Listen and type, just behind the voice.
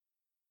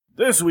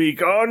This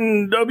week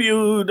on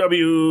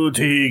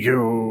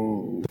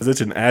WWTQ. Is it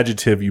an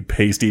adjective, you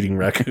paste-eating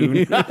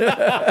raccoon?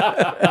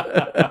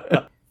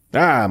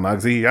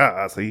 Muggsy,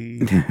 I see.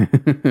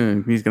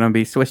 He's going to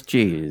be Swiss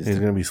cheese. He's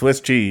going to be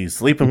Swiss cheese,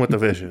 sleeping with the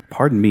fishes.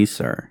 Pardon me,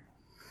 sir,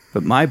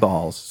 but my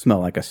balls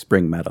smell like a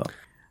spring meadow.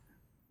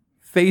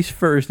 Face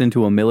first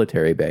into a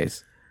military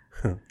base.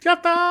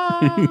 Just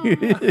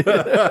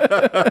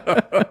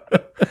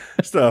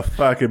a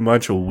fucking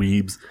bunch of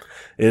weebs.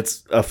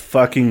 It's a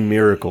fucking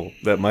miracle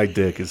that my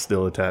dick is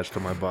still attached to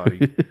my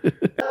body.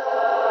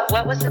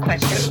 What was the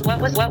question?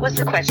 What was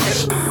the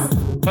question?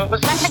 What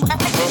was the question?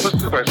 What was the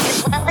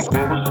question?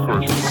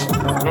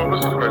 What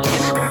was the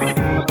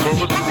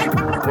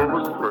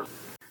question?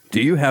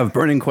 Do you have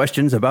burning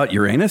questions about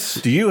Uranus?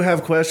 Do you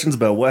have questions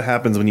about what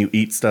happens when you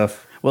eat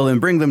stuff? Well, then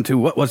bring them to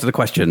What Was the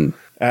Question?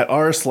 At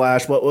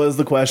r/what was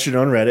the question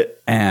on Reddit.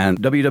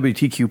 And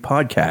WWTQ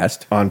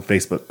Podcast on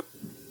Facebook.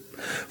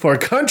 For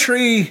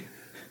country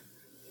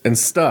and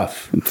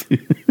stuff.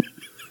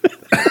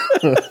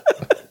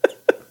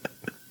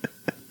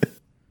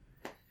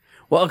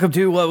 Welcome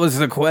to What Was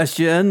the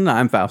Question?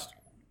 I'm Faust.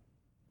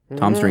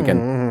 Tom's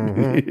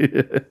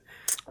drinking.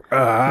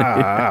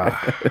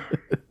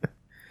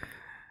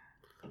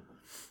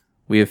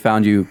 We have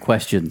found you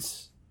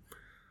questions.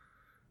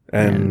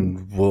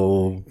 And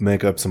we'll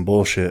make up some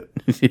bullshit.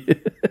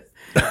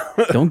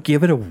 Don't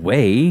give it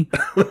away.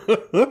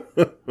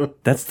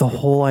 That's the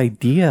whole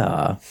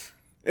idea.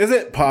 Is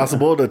it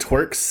possible to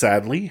twerk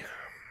sadly?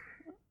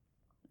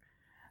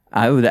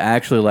 I would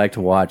actually like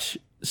to watch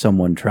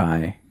someone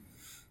try.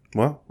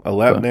 Well, a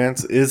lap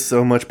dance is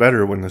so much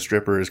better when the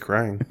stripper is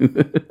crying.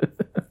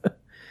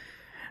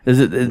 Is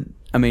it?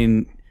 I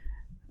mean,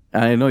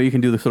 I know you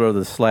can do the sort of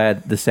the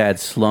sad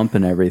slump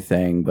and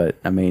everything, but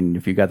I mean,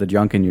 if you got the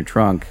junk in your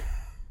trunk,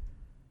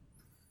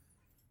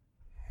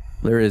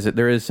 there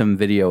is some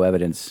video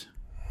evidence.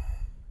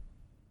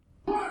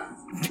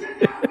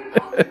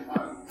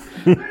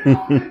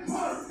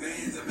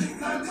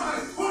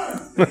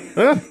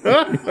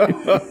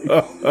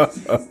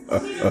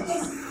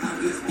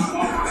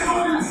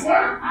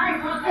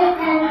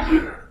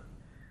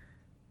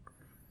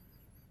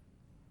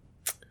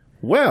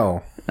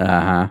 Well,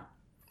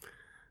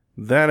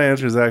 that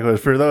answers that question.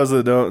 For those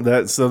that don't,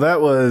 that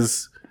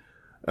was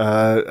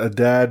a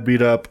dad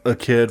beat up a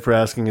kid for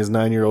asking his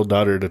 9-year-old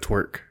daughter to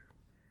twerk,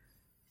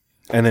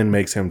 and then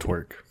makes him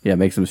twerk. Yeah,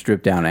 makes him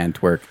strip down and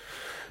twerk.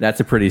 That's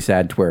a pretty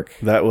sad twerk.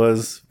 That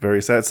was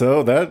very sad.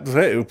 So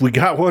we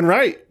got one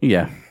right.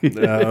 Yeah.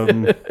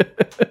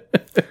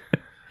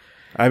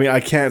 I mean, I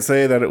can't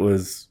say that it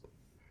was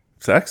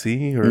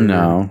sexy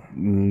or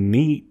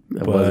neat.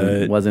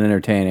 It wasn't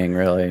entertaining,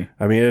 really.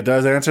 I mean, it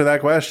does answer that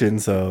question,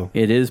 so.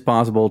 It is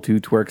possible to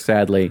twerk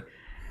sadly,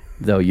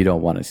 though you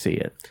don't want to see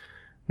it.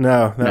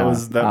 No, that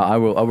was... I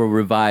will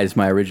revise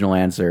my original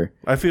answer.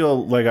 I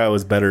feel like I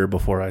was better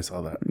before I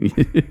saw that.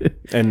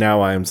 And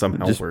now I am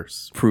somehow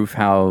worse. Proof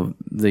how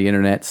the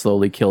internet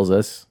slowly kills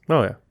us.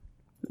 Oh, yeah.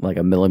 Like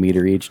a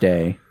millimeter each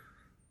day.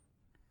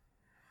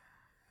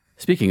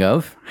 Speaking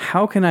of,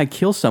 how can I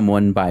kill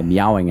someone by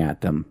meowing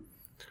at them?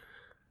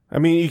 I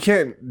mean, you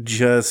can't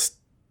just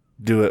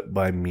do it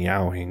by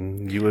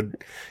meowing.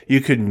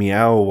 You could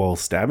meow while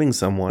stabbing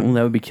someone. Well,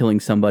 that would be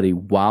killing somebody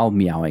while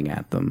meowing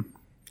at them.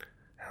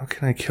 How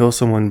can I kill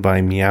someone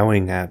by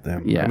meowing at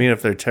them? Yeah. I mean,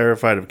 if they're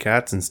terrified of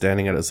cats and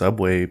standing at a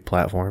subway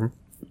platform.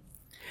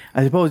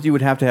 I suppose you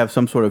would have to have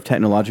some sort of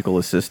technological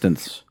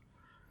assistance.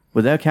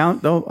 Would that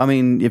count, though? I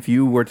mean, if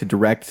you were to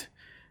direct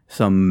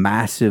some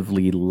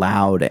massively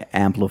loud,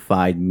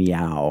 amplified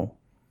meow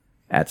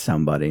at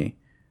somebody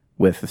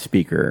with a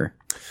speaker.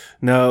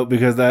 No,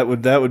 because that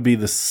would be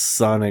the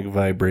sonic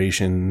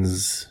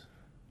vibrations.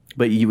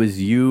 But it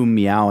was you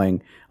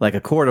meowing. Like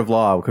a court of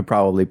law could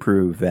probably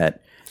prove that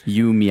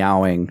you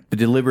meowing,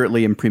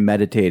 deliberately and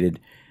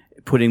premeditated,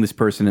 putting this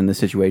person in this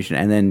situation,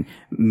 and then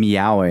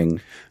meowing.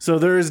 So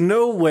there is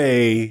no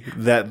way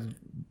that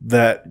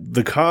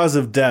the cause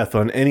of death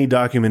on any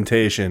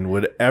documentation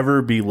would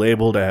ever be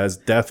labeled as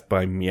death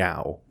by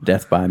meow.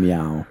 Death by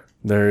meow.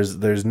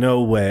 There's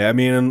no way. I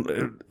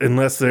mean,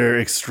 unless they're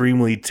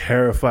extremely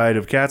terrified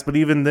of cats, but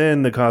even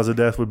then the cause of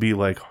death would be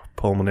like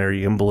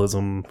pulmonary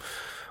embolism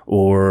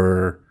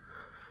or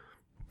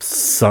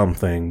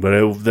something.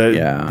 But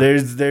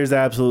there's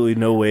absolutely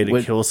no way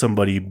to kill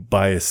somebody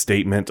by a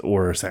statement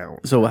or a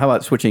sound. So how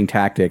about switching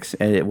tactics?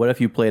 What if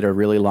you played a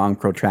really long,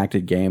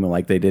 protracted game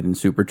like they did in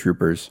Super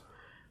Troopers,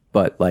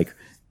 but like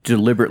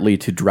deliberately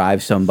to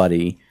drive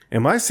somebody?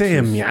 Am I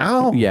saying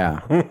meow?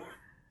 Yeah.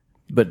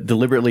 But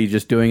deliberately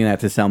just doing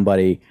that to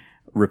somebody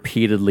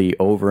repeatedly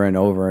over and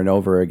over and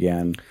over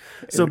again.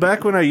 So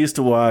back when I used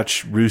to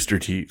watch Rooster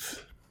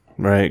Teeth,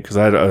 right? Because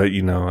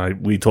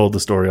we told the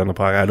story on the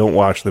podcast. I don't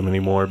watch them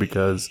anymore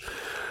because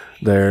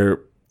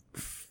their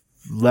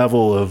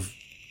level of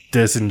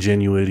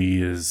disingenuity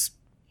is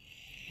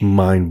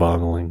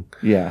mind-boggling.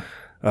 Yeah.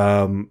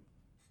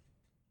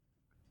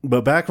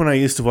 But back when I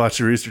used to watch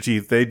the Rooster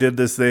Teeth, they did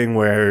this thing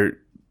where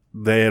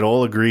they had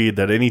all agreed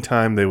that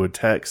anytime they would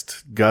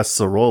text Gus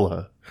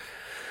Sorolla,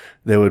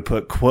 they would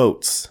put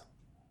quotes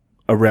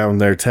around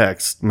their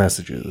text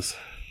messages.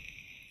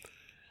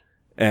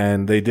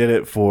 And they did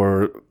it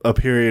for a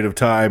period of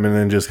time and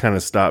then just kind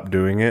of stopped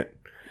doing it.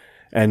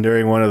 And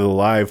during one of the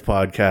live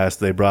podcasts,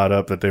 they brought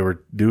up that they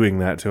were doing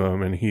that to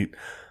him. And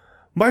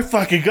my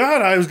fucking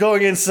God, I was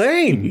going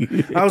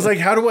insane. I was like,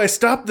 how do I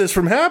stop this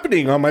from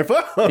happening on my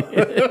phone?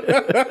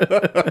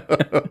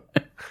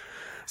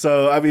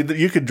 So, I mean,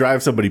 you could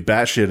drive somebody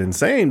batshit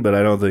insane, but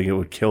I don't think it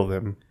would kill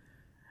them.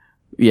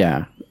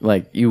 Yeah.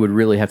 Like, you would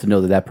really have to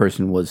know that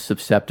person was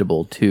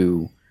susceptible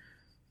to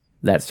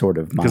that sort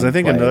of mind Because I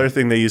think play. another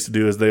thing they used to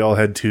do is they all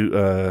had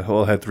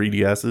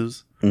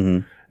 3DSs,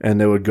 Mm-hmm.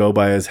 and they would go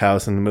by his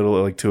house in the middle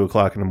at like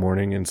 2:00 in the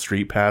morning and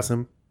street pass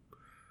him.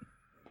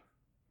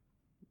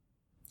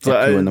 So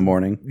At 2 in the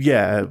morning.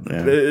 Yeah,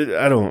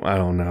 I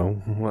don't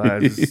know.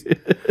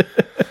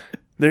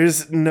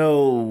 There's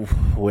no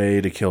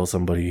way to kill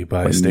somebody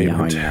by statement.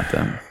 Meowing at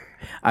them.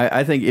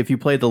 I think if you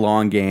played the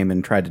long game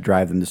and tried to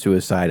drive them to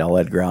suicide, all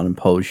Edgar Allan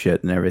Poe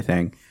shit and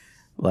everything,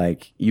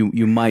 like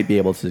you might be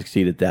able to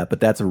succeed at that, but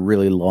that's a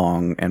really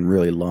long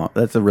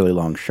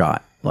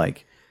shot.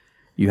 Like,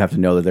 you have to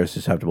know that they're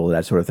susceptible to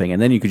that sort of thing,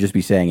 and then you could just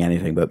be saying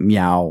anything, but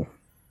meow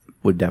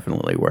would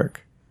definitely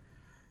work.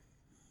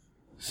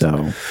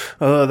 So,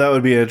 That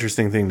would be an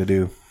interesting thing to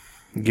do.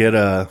 Get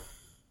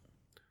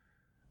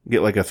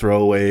like a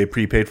throwaway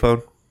prepaid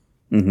phone,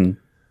 and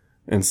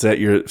set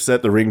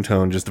the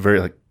ringtone just a very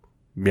like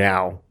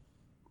meow,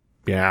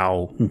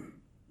 meow,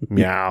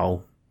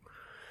 meow.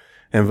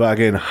 And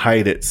fucking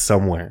hide it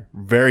somewhere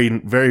very,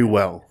 very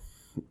well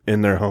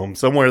in their home.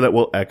 Somewhere that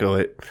will echo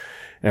it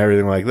and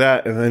everything like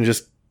that. And then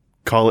just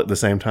call it the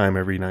same time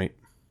every night.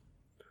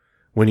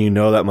 When you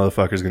know that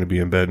motherfucker's going to be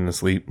in bed and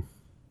asleep.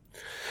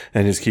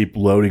 And just keep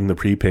loading the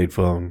prepaid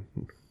phone.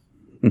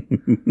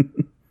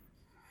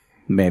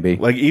 maybe.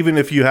 Like, even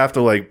if you have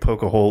to like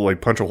poke a hole,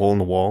 like punch a hole in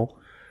the wall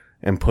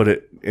and put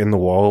it in the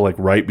wall, like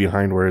right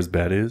behind where his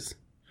bed is.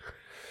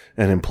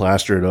 And then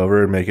plaster it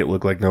over and make it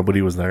look like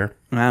nobody was there.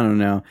 I don't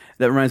know.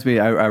 That reminds me,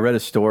 I read a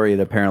story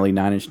that apparently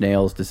Nine Inch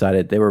Nails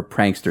decided they were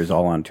pranksters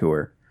all on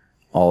tour.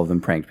 All of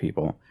them pranked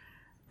people.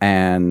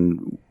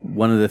 And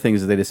one of the things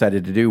that they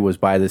decided to do was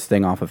buy this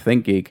thing off of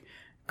ThinkGeek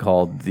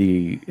called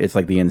it's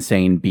like the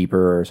Insane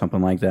Beeper or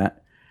something like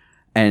that.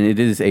 And it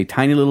is a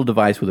tiny little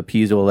device with a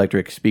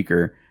piezoelectric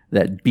speaker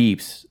that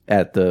beeps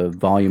at the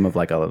volume of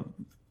like a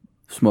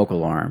smoke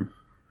alarm.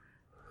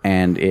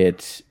 And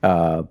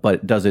but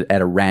it does it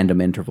at a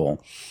random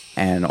interval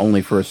and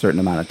only for a certain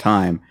amount of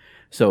time.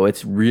 So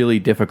it's really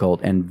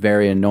difficult and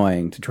very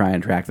annoying to try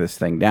and track this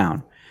thing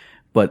down.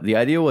 But the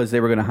idea was they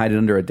were going to hide it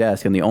under a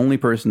desk, and the only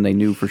person they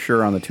knew for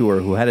sure on the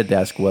tour who had a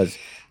desk was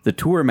the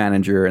tour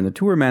manager, and the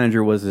tour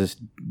manager was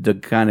the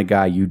kind of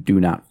guy you do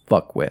not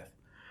fuck with.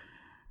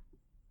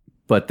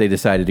 But they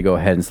decided to go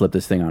ahead and slip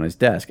this thing on his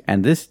desk.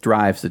 And this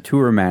drives the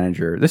tour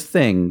manager, this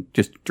thing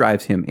just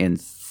drives him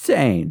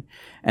insane.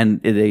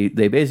 And they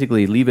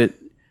basically leave it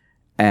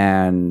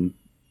and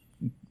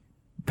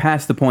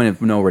past the point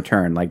of no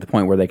return, like the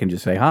point where they can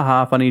just say,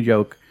 haha, funny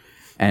joke,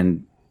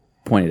 and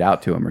point it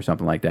out to him or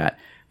something like that,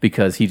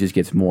 because he just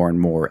gets more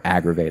and more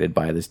aggravated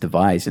by this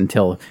device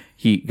until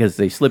because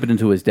they slip it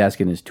into his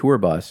desk in his tour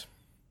bus.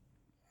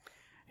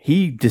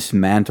 He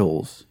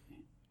dismantles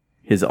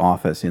his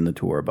office in the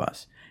tour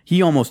bus.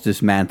 He almost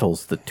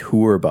dismantles the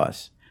tour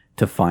bus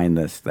to find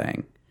this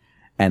thing.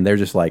 And they're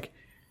just like,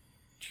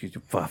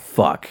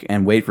 fuck,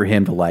 and wait for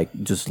him to like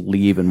just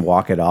leave and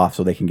walk it off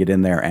so they can get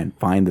in there and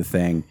find the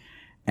thing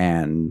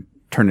and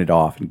turn it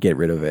off and get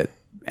rid of it.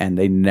 And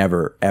they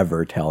never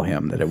ever tell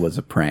him that it was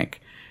a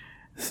prank.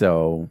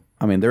 So,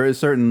 I mean, there are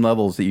certain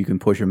levels that you can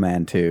push a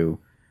man to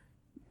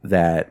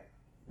that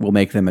will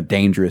make them a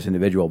dangerous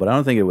individual, but I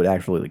don't think it would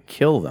actually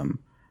kill them.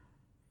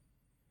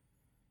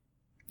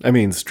 I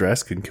mean,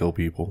 stress can kill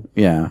people.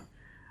 Yeah.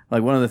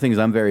 Like, one of the things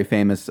I'm very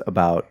famous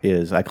about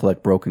is I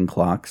collect broken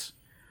clocks,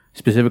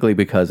 specifically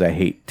because I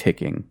hate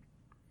ticking.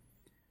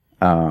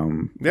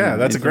 Yeah,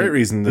 that's a great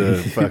reason to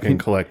fucking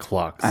collect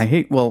clocks. I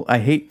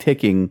hate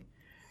ticking,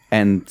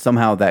 and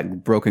somehow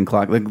that broken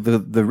clock, like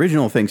the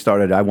original thing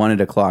started, I wanted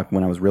a clock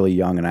when I was really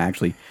young, and I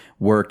actually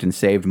worked and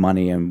saved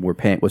money and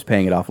was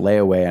paying it off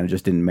layaway, and I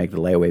just didn't make the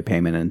layaway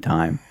payment in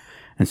time.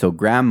 And so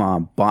grandma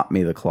bought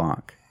me the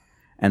clock.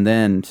 And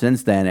then,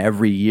 since then,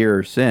 every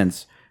year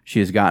since, she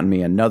has gotten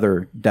me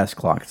another desk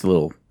clock. It's a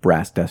little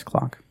brass desk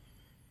clock.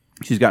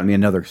 She's gotten me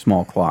another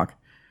small clock.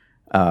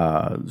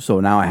 So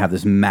now I have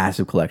this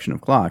massive collection of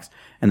clocks.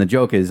 And the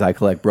joke is I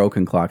collect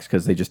broken clocks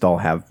because they just all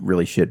have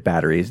really shit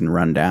batteries and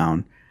run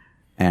down.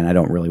 And I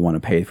don't really want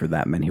to pay for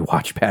that many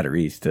watch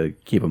batteries to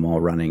keep them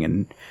all running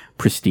and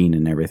pristine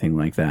and everything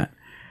like that.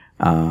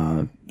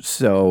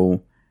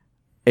 So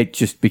it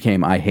just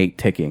became I hate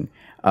ticking.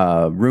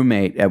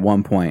 Roommate at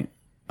one point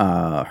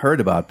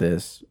heard about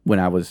this when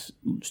I was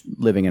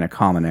living in a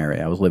common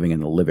area. I was living in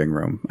the living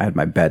room. I had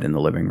my bed in the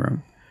living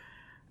room.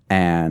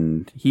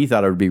 And he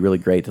thought it would be really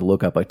great to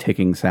look up a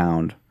ticking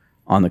sound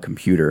on the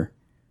computer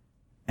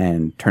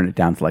and turn it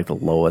down to like the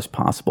lowest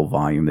possible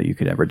volume that you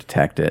could ever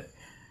detect it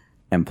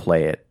and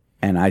play it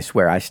And I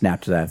swear I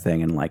snapped that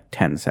thing in like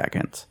 10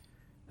 seconds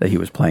that he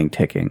was playing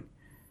ticking.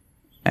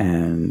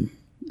 And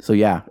so,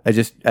 yeah,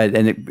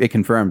 it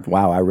confirmed,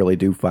 wow, I really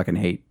do fucking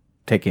hate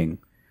ticking,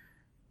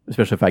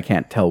 especially if I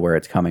can't tell where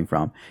it's coming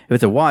from. If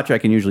it's a watch, I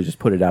can usually just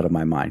put it out of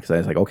my mind because I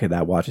was like, okay,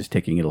 that watch is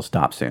ticking. It'll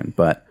stop soon.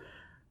 But,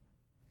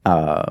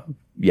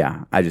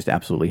 yeah, I just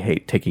absolutely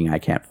hate ticking I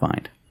can't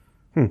find.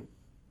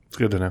 It's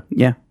good to know.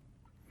 Yeah.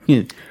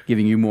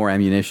 Giving you more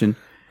ammunition.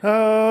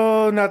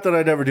 Oh, not that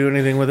I'd ever do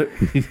anything with it.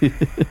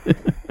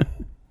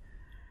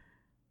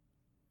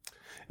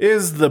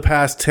 Is the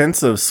past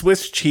tense of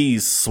Swiss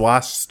cheese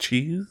Swass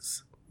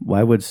cheese?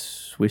 Why would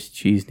Swiss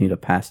cheese need a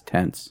past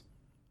tense?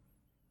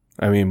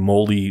 I mean,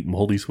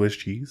 moldy Swiss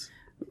cheese.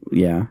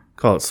 Yeah.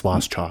 Call it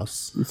Swass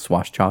choss.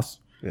 Swash choss.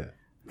 Yeah.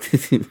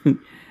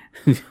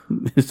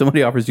 If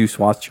somebody offers you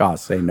swash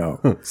choss, say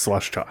no.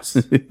 Swash choss.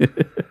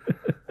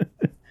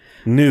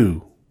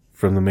 New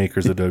from the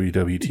makers of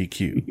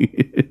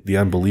WWTQ. The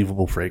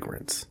unbelievable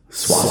fragrance.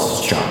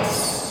 Swash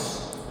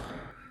choss.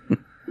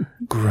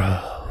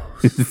 Gross.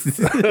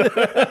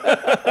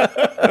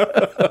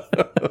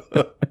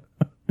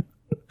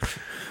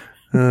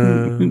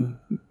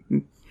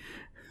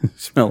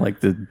 Smell like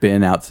the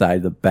bin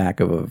outside the back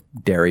of a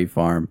dairy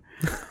farm.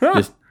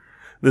 Just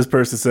This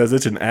person says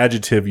it's an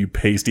adjective, you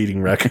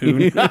paste-eating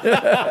raccoon.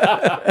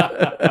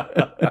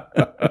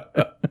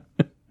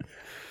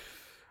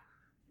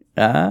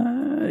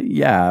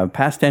 yeah,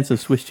 past tense of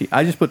Swiss cheese.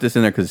 I just put this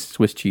in there because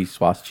Swiss cheese,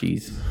 Swass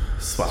cheese.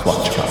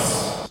 Swass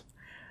choss.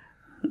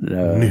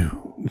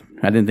 New.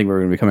 I didn't think we were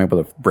going to be coming up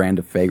with a brand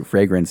of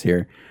fragrance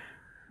here.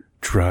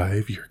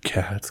 Drive your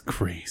cats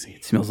crazy.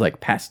 It smells like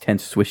past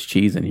tense Swiss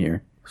cheese in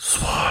here.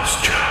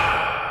 Swass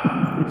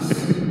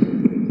choss.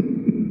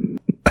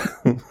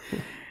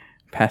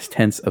 Past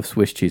tense of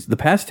Swiss cheese. The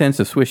past tense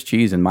of Swiss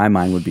cheese in my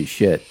mind would be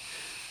shit.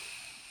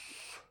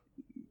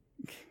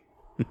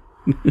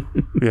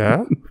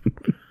 Yeah.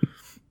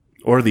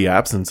 Or the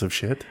absence of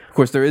shit. Of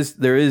course, there is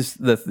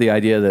the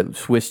idea that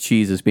Swiss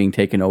cheese is being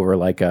taken over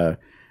like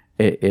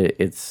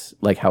it's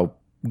like how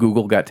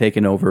Google got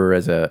taken over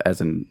as a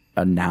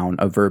noun,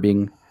 a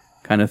verbing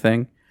kind of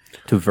thing.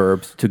 To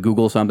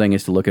Google something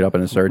is to look it up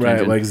in a search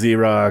engine. Like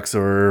Xerox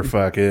or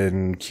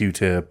fucking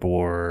Q-tip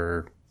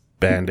or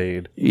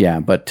Band-Aid. Yeah,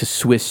 but to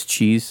Swiss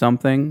cheese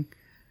something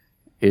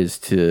is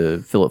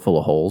to fill it full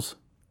of holes.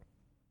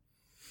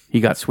 He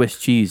got Swiss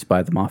cheese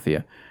by the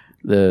mafia.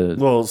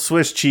 Well,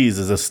 Swiss cheese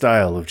is a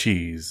style of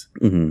cheese.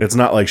 Mm-hmm. It's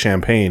not like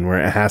champagne where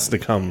it has to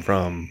come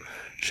from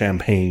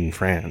Champagne,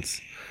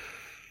 France.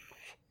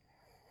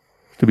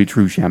 To be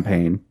true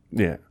champagne.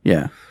 Yeah.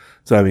 Yeah.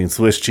 So, I mean,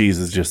 Swiss cheese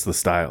is just the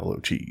style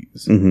of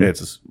cheese. Mm-hmm.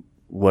 It's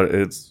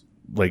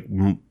like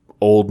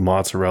old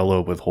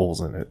mozzarella with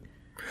holes in it.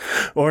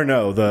 Or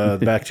no, the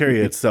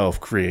bacteria itself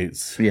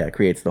creates. Yeah, it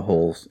creates the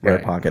holes, air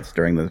Right. pockets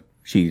during the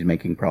cheese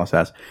making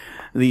process.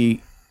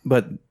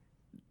 But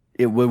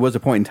it was a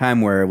point in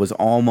time where it was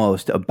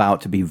almost about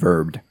to be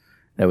verbed.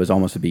 That was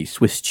almost to be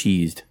Swiss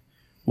cheesed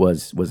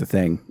was a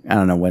thing. I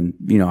don't know when,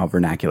 how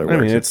vernacular works.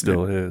 I mean, it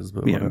still is,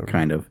 but whatever.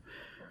 Kind of.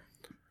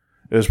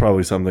 It was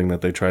probably something that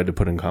they tried to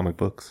put in comic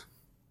books.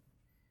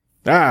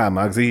 Ah,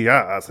 Muggsy,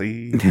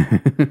 see.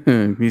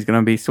 He's going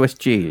to be Swiss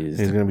cheese.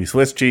 He's going to be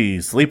Swiss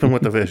cheese, sleeping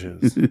with the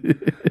fishes.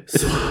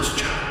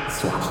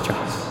 Swash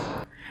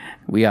choss.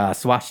 We are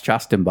swash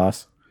chossed,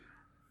 boss.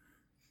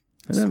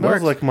 It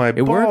smells like my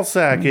ball works.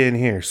 sack in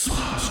here.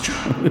 Swash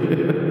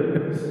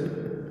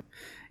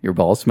Your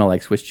balls smell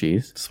like Swiss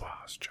cheese.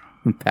 Swash.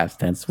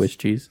 Past tense Swiss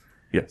cheese.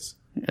 Yes.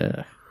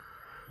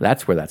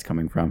 That's where that's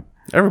coming from.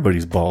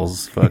 Everybody's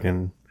balls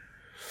fucking...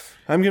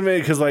 I'm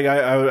convinced because like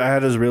I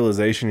had this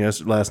realization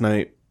last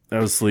night. I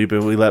was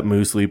sleeping. We let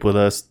Moo sleep with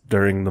us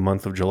during the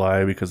month of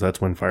July because that's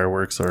when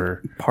fireworks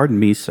are. Pardon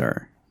me,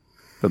 sir,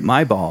 but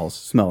my balls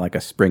smell like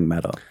a spring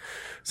meadow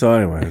So,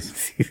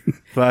 anyways,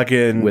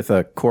 fucking with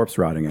a corpse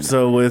rotting in it.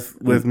 So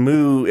with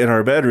Moo in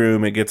our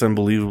bedroom, it gets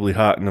unbelievably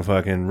hot in the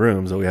fucking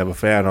room. So we have a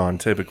fan on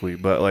typically,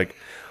 but like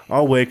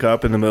I'll wake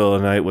up in the middle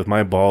of the night with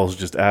my balls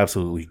just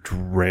absolutely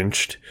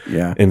drenched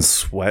in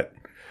sweat.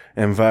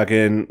 And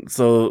fucking,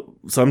 so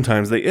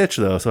sometimes they itch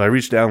though. So I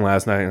reached down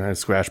last night and I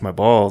scratched my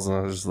balls and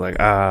I was just like,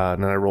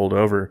 and then I rolled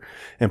over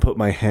and put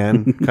my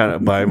hand kind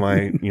of by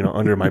my,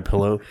 under my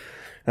pillow.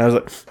 And I was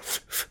like,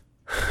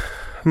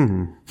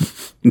 And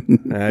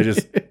I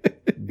just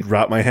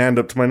dropped my hand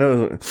up to my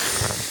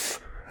nose.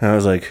 And I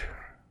was like,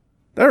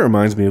 that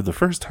reminds me of the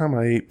first time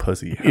I ate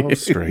pussy. How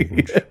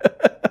strange.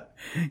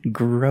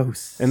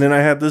 Gross. And then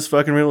I had this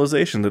fucking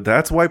realization that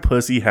that's why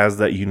pussy has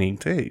that unique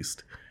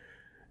taste.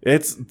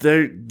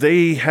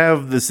 They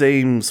have the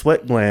same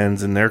sweat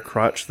glands in their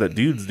crotch that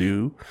dudes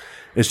do.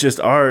 It's just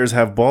ours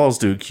have balls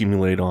to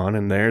accumulate on,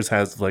 and theirs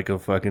has like a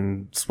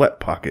fucking sweat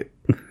pocket.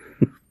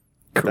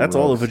 That's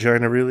all a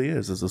vagina really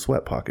is a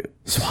sweat pocket.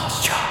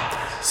 Swash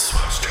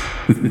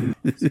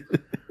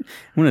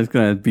when it's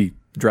going to be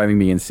driving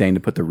me insane to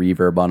put the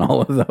reverb on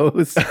all of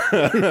those.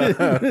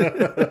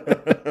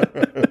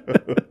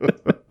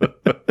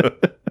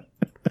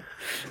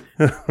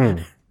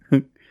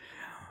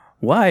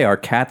 Why are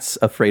cats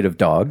afraid of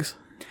dogs?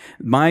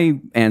 My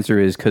answer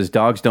is because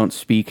dogs don't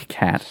speak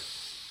cat,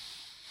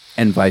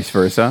 and vice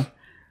versa.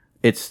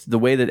 It's the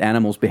way that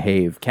animals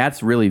behave.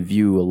 Cats really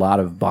view a lot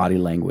of body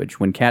language.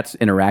 When cats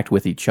interact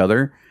with each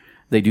other,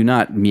 they do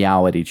not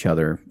meow at each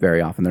other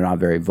very often. They're not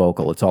very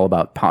vocal. It's all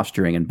about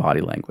posturing and body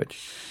language.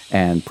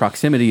 And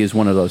proximity is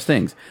one of those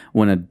things.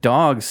 When a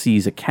dog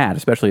sees a cat,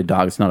 especially a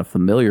dog that's not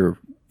familiar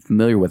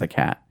with a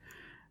cat,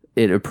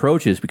 it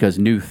approaches because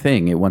new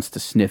thing. It wants to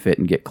sniff it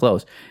and get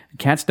close.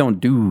 Cats don't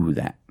do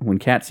that. When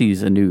cat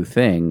sees a new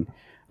thing,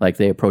 like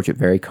they approach it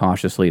very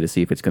cautiously to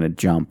see if it's going to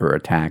jump or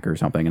attack or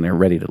something, and they're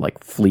ready to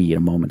like flee at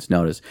a moment's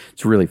notice.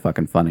 It's really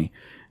fucking funny.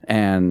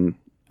 And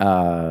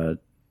so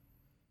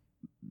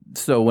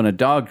when a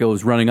dog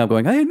goes running up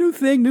going, hey, new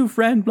thing, new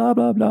friend, blah,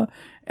 blah, blah,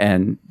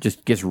 and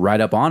just gets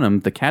right up on him,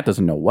 the cat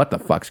doesn't know what the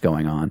fuck's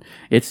going on.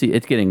 It's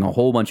getting a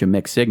whole bunch of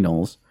mixed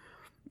signals.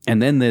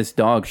 And then this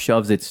dog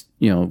shoves its,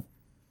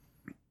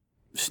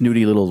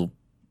 snooty little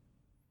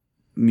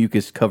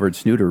mucus-covered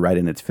snooter right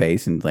in its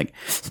face and like...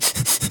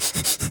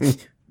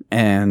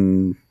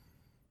 And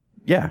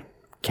yeah,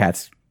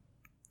 cats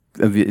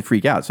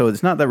freak out. So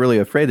it's not that really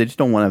afraid. They just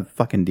don't want to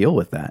fucking deal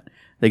with that.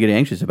 They get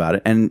anxious about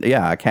it. And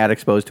yeah, a cat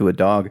exposed to a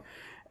dog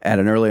at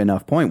an early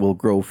enough point will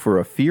grow for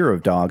a fear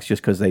of dogs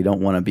just because they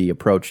don't want to be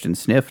approached and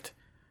sniffed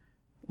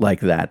like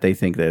that. They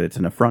think that it's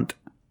an affront.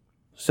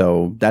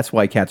 So that's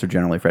why cats are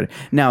generally afraid.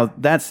 Now,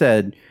 that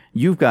said,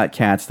 you've got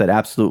cats that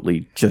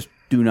absolutely just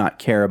do not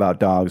care about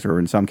dogs, or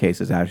in some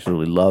cases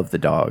absolutely love the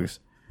dogs.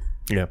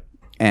 Yeah.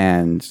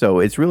 And so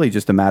it's really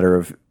just a matter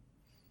of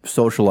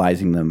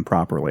socializing them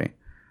properly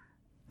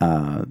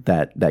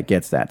that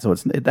gets that. So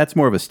that's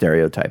more of a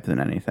stereotype than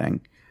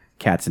anything.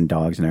 Cats and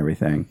dogs and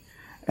everything.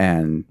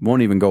 And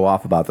won't even go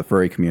off about the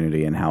furry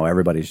community and how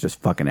everybody's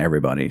just fucking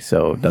everybody.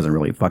 So it doesn't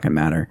really fucking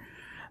matter.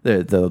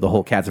 The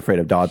whole cat's afraid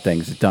of dog thing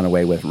is done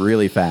away with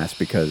really fast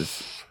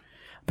because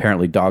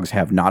apparently dogs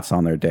have knots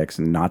on their dicks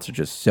and knots are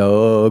just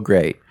so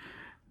great.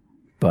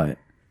 But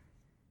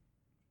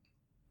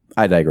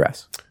I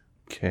digress.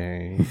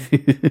 Okay.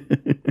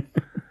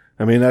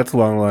 I mean, that's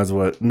along the lines of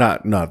what,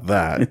 not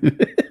that,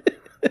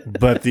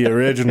 but the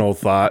original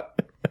thought,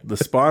 the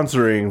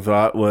sponsoring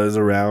thought was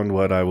around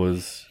what I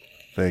was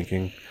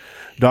thinking.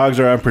 Dogs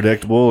are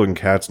unpredictable and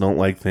cats don't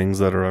like things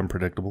that are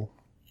unpredictable.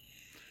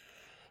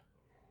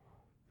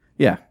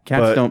 Yeah,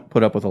 cats don't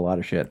put up with a lot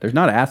of shit. There's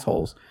not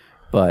assholes,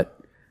 but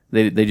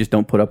they just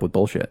don't put up with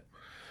bullshit.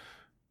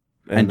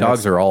 And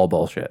dogs are all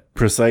bullshit.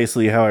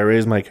 Precisely how I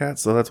raise my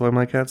cats, so that's why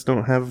my cats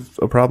don't have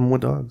a problem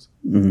with dogs.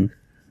 Mm-hmm.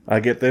 I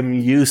get them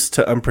used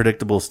to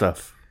unpredictable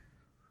stuff.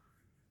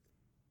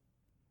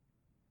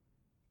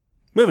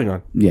 Moving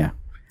on. Yeah.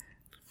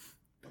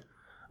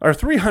 Are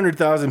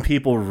 300,000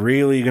 people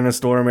really going to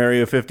storm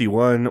Area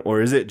 51,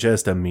 or is it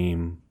just a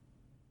meme?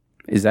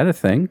 Is that a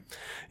thing?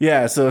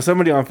 Yeah, so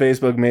somebody on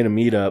Facebook made a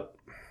meetup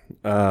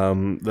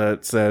that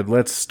said,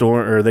 let's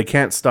storm, or they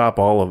can't stop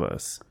all of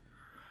us.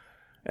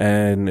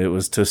 And it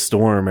was to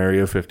storm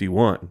Area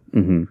 51.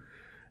 Mm-hmm.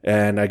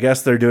 And I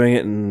guess they're doing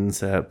it in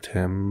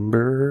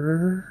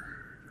September.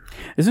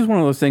 This is one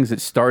of those things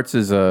that starts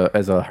as a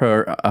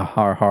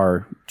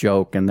har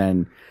joke, and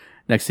then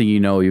next thing you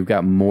know, you've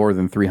got more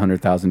than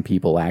 300,000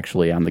 people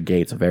actually on the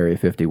gates of Area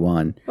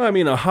 51. Well, I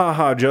mean, a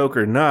ha-ha joke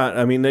or not,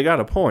 I mean, they got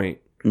a point.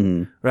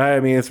 Mm-hmm. Right? I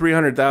mean,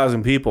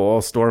 300,000 people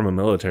all storm a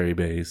military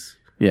base.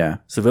 Yeah.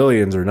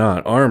 Civilians or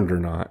not, armed or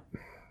not.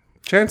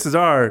 Chances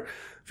are,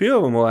 few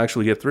of them will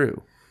actually get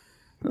through.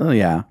 Oh,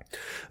 yeah.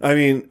 I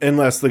mean,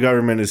 unless the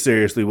government is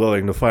seriously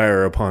willing to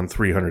fire upon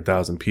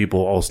 300,000 people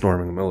all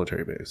storming a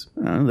military base.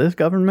 This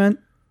government,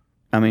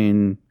 I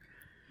mean,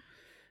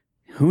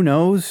 who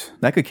knows?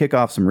 That could kick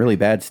off some really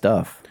bad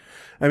stuff.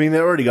 I mean, they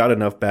already got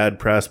enough bad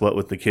press, what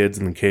with the kids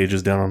in the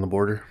cages down on the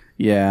border.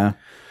 Yeah,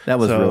 that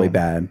was really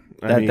bad.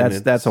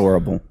 That's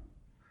horrible.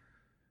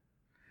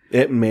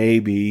 It may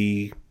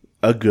be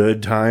a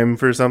good time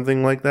for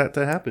something like that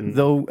to happen.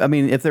 Though, I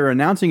mean, if they're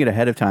announcing it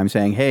ahead of time,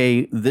 saying,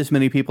 hey, this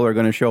many people are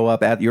going to show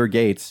up at your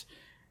gates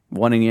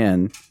wanting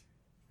in,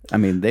 I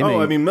mean, they may...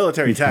 I mean,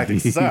 military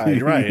tactics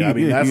aside, right. I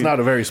mean, that's not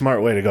a very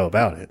smart way to go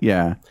about it.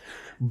 Yeah.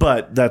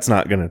 But that's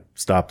not going to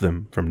stop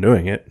them from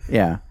doing it.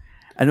 Yeah.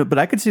 But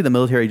I could see the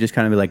military just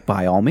kind of be like,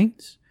 by all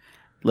means,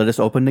 let us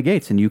open the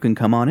gates and you can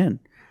come on in.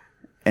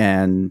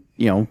 And,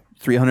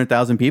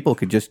 300,000 people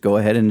could just go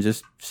ahead and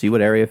just see what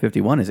Area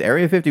 51 is.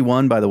 Area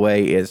 51, by the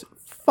way, is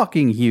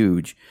fucking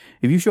huge.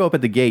 If you show up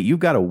at the gate,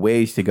 you've got a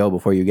ways to go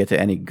before you get to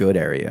any good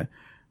area.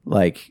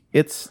 Like,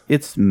 it's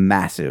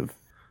massive.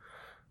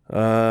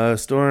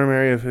 Storm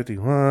Area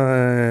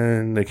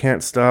 51. They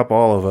can't stop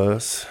all of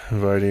us.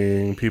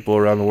 Inviting people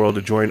around the world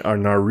to join our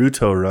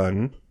Naruto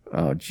run.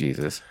 Oh,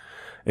 Jesus.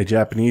 A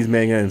Japanese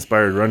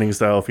manga-inspired running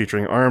style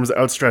featuring arms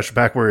outstretched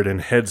backward and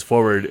heads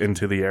forward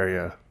into the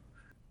area.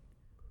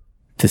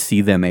 To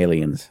see them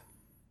aliens.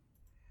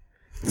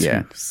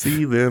 Yeah.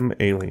 See them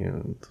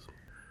aliens.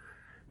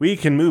 We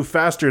can move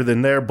faster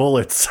than their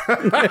bullets.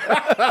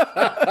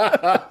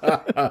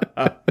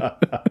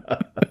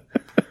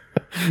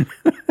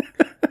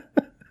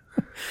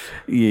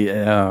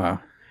 Yeah.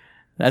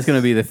 That's going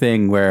to be the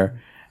thing where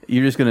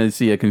You're just going to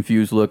see a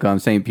confused look on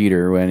St.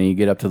 Peter when he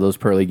get up to those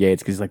pearly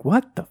gates because he's like,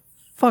 what the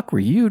fuck were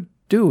you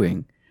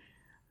doing?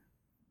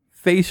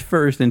 Face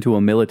first into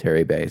a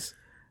military base.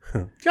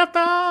 Just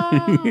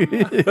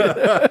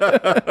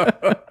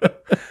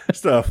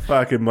a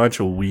fucking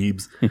bunch of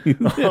weebs.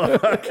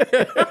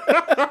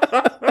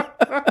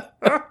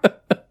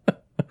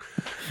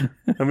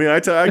 I mean,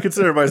 I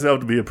consider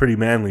myself to be a pretty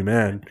manly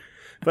man.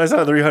 If I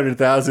saw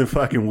 300,000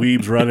 fucking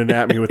weebs running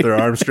at me with their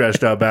arms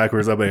stretched out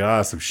backwards, I'd be like,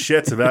 oh, some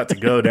shit's about to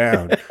go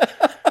down.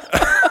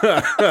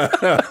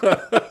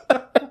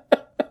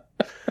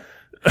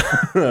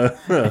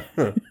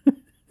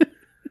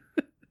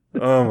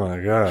 Oh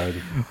my God.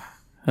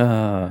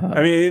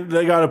 I mean,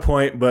 they got a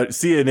point, but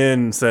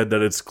CNN said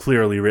that it's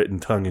clearly written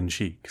tongue in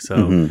cheek.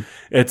 So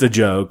it's a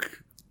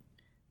joke,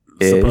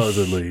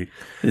 supposedly.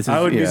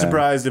 I would be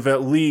surprised if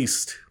at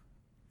least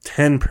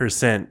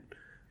 10%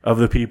 of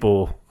the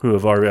people who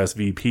have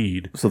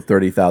RSVP'd, so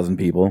 30,000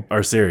 people,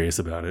 are serious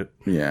about it.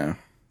 Yeah.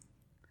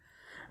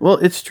 Well,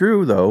 it's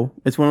true, though.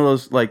 It's one of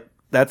those, like,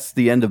 that's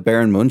the end of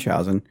Baron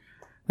Munchausen,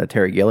 that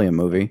Terry Gilliam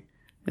movie,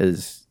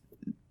 is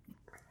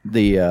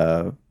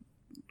the,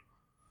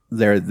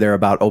 they're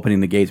about opening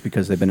the gates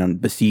because they've been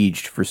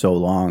besieged for so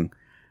long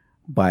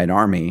by an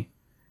army,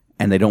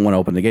 and they don't want to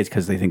open the gates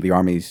because they think the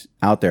army's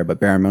out there, but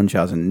Baron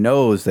Munchausen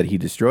knows that he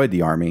destroyed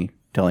the army,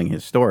 telling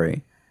his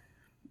story,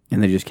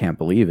 and they just can't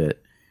believe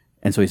it.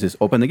 And so he says,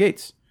 open the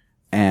gates.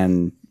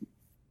 And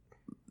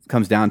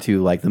comes down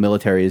to, like, the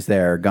military is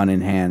there, gun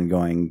in hand,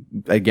 going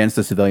against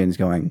the civilians,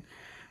 going,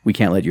 we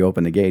can't let you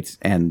open the gates.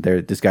 And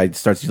this guy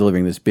starts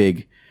delivering this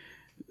big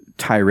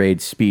tirade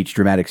speech,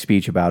 dramatic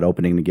speech about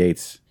opening the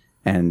gates.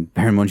 And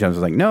Baron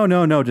Munchausen was like,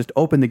 no, just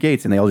open the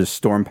gates. And they all just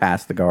storm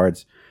past the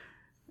guards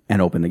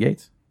and open the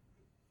gates.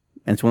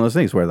 And it's one of those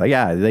things where, like,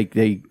 yeah,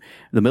 the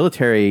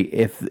military,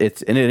 if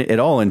it's at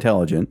all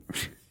intelligent,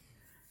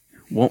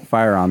 won't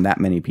fire on that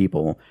many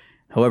people.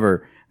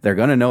 However, they're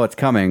going to know it's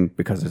coming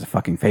because there's a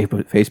fucking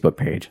Facebook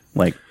page.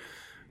 Like,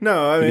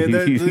 no, I mean,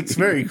 it's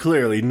very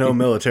clearly no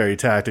military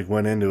tactic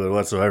went into it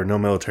whatsoever. No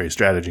military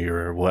strategy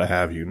or what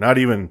have you. Not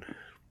even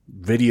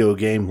video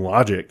game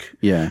logic.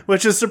 Yeah.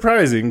 Which is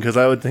surprising because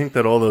I would think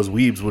that all those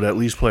weebs would at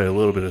least play a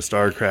little bit of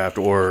StarCraft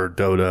or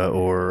Dota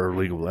or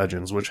League of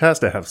Legends, which has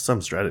to have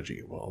some strategy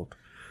involved.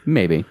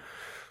 Maybe.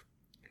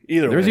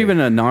 Either There's way. even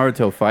a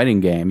Naruto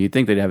fighting game. You'd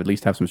think they'd at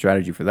least have some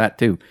strategy for that,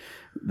 too.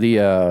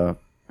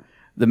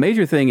 The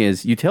major thing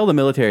is you tell the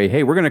military,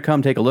 hey, we're going to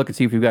come take a look and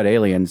see if we've got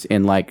aliens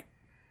in, like,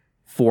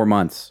 4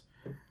 months.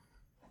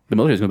 The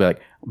military's going to be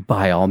like,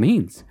 by all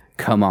means,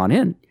 come on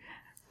in.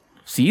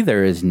 See,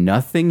 there is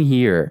nothing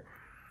here.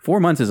 4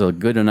 months is a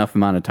good enough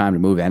amount of time to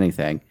move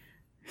anything.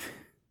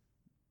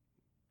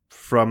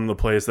 From the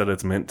place that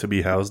it's meant to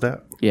be housed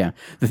at? Yeah.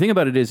 The thing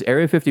about it is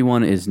Area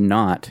 51 is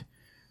not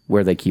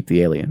where they keep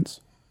the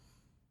aliens.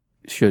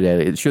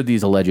 Should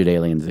these alleged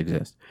aliens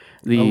exist.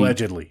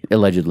 Allegedly.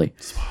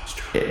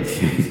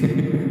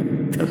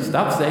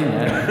 Stop saying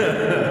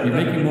that. You're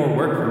making more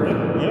work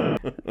for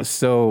me.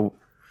 So,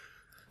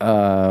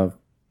 I'm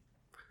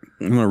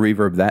going to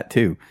reverb that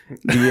too.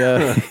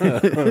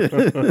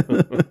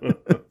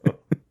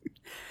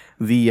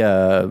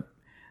 The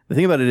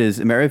thing about it is,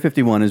 Area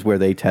 51 is where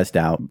they test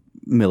out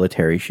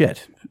military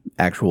shit,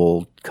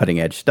 actual cutting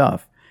edge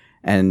stuff,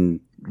 and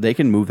they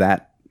can move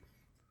that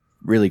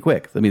really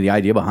quick. I mean, the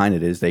idea behind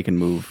it is they can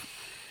move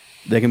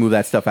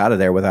that stuff out of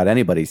there without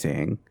anybody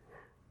seeing,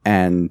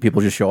 and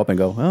people just show up and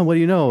go, "Oh, what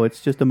do you know?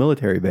 It's just a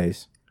military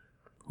base."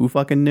 Who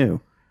fucking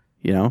knew?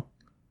 You know,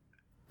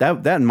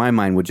 that in my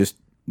mind would just,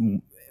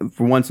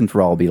 for once and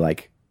for all, be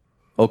like,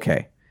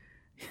 okay,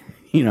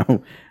 you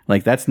know,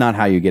 like that's not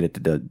how you get it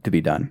to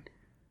be done.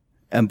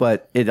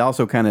 But it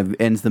also kind of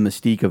ends the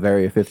mystique of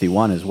Area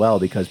 51 as well,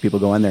 because people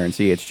go in there and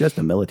see it's just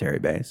a military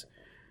base.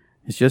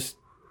 It's just,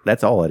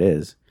 that's all it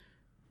is.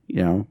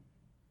 You know,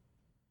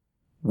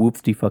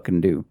 whoopty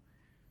fucking do.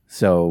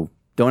 So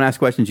don't ask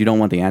questions you don't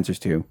want the answers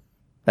to.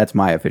 That's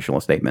my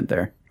official statement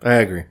there. I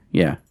agree.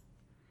 Yeah.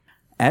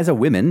 As a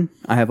woman,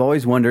 I have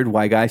always wondered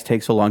why guys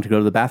take so long to go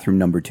to the bathroom,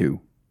 number 2.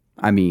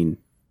 I mean,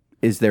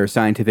 is there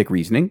scientific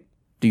reasoning?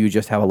 Do you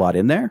just have a lot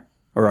in there?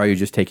 Or are you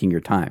just taking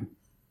your time?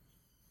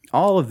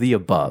 All of the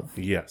above.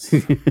 Yes.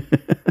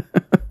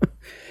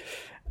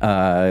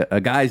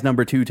 A guy's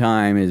number 2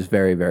 time is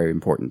very, very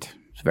important.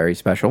 It's very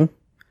special.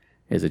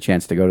 It's a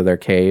chance to go to their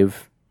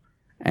cave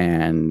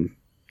and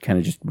kind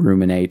of just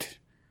ruminate,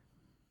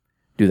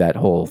 do that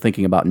whole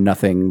thinking about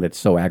nothing that's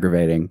so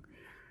aggravating.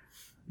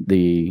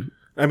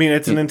 I mean,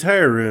 it's an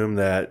entire room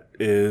that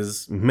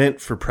is meant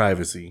for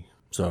privacy,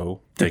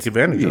 so take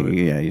advantage of it.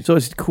 Yeah, so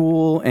it's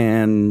cool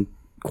and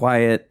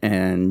quiet,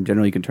 and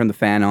generally you can turn the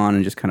fan on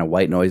and just kind of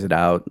white noise it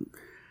out.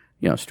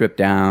 You know, strip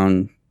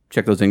down,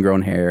 check those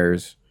ingrown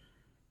hairs.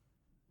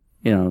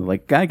 You know,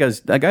 like a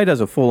guy does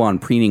a full on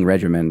preening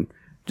regimen.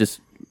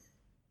 Just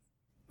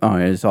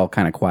it's all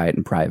kind of quiet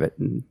and private.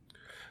 And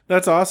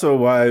that's also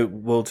why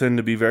we'll tend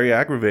to be very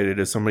aggravated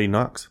if somebody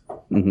knocks.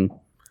 Mm-hmm.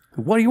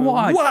 What do you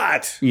want?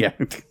 What? Yeah.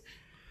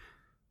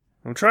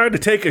 I'm trying to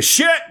take a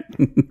shit.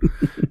 You're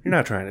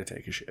not trying to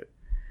take a shit.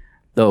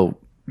 Though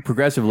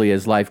progressively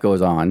as life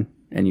goes on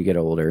and you get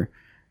older,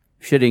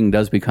 shitting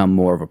does become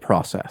more of a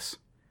process.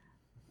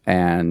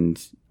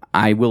 And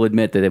I will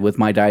admit that with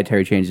my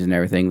dietary changes and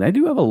everything, I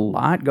do have a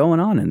lot going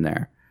on in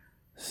there.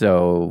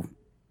 So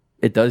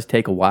it does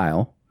take a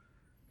while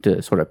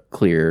to sort of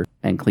clear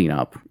and clean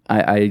up.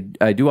 I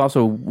do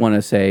also want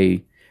to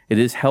say it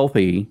is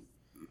healthy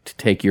to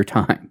take your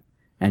time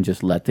and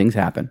just let things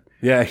happen.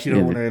 Yeah, you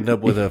don't want to end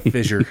up with a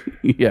fissure.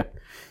 Yeah.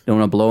 Don't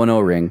want to blow an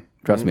O-ring.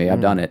 Trust me,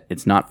 I've done it.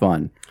 It's not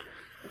fun.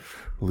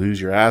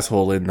 Lose your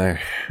asshole in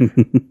there.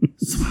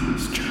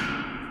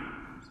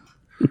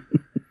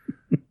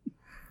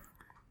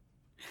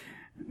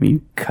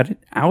 You cut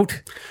it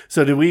out.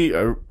 So did we?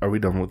 Are we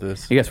done with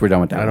this? I guess we're done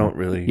with that. I one. don't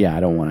really. Yeah,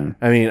 I don't want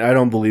to. I mean, I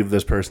don't believe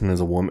this person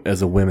is a woman.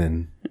 As a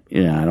woman,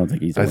 Yeah, I don't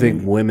think he's. I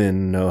think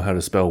women know how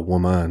to spell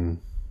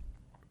woman.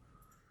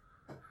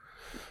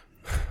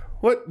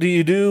 What do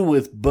you do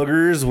with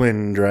boogers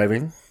when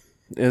driving?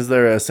 Is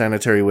there a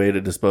sanitary way to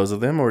dispose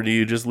of them, or do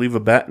you just leave a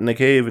bat in the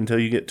cave until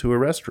you get to a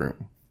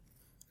restroom?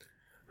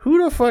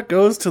 Who the fuck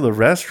goes to the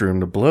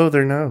restroom to blow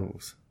their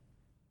nose?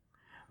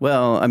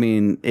 Well, I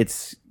mean,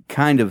 it's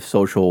kind of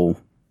social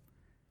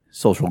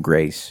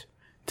grace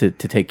to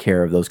take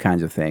care of those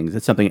kinds of things.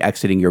 It's something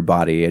exiting your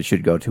body. You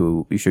should go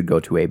to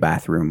a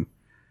bathroom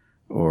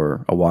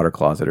or a water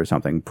closet or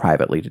something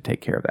privately to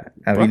take care of that.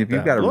 I mean, if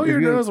you've got blow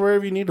your nose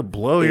wherever you need to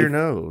blow your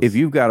nose. If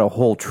you've got a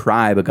whole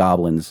tribe of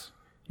goblins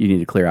you need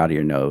to clear out of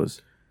your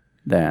nose,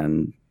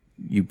 then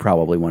you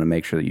probably want to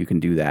make sure that you can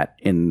do that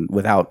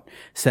without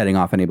setting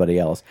off anybody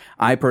else.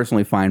 I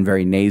personally find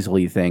very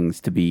nasally things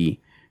to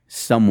be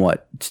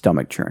somewhat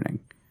stomach churning.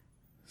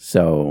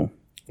 So,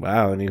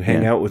 wow, and you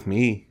hang out with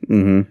me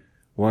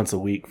once a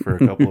week for a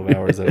couple of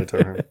hours at a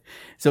time.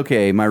 It's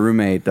okay. My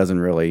roommate doesn't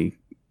really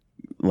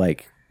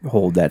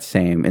hold that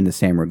in the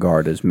same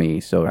regard as me.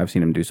 So I've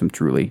seen him do some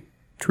truly,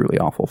 truly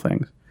awful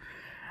things.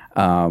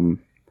 That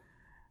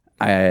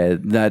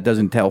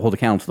doesn't hold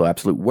account to the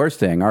absolute worst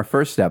thing. Our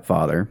first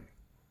stepfather,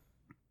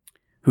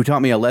 who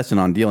taught me a lesson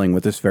on dealing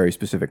with this very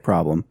specific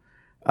problem,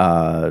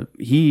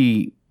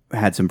 he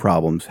had some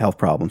health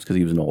problems, because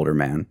he was an older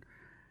man.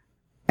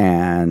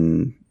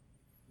 And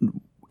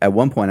at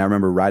one point, I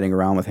remember riding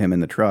around with him in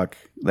the truck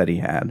that he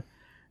had,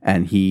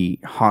 and he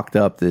hawked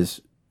up this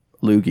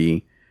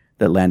loogie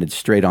that landed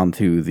straight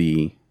onto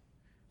the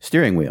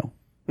steering wheel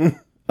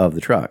of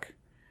the truck.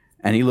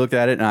 And he looked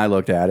at it, and I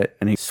looked at it,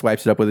 and he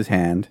swipes it up with his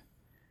hand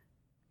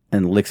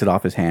and licks it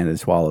off his hand and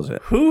swallows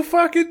it. Who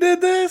fucking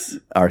did this?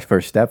 Our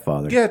first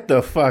stepfather. Get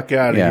the fuck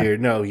out of here.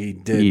 No, he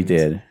didn't. He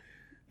did.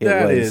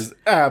 That is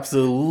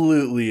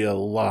absolutely a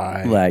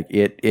lie.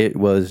 It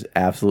was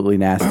absolutely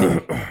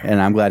nasty.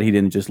 And I'm glad he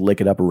didn't just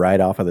lick it up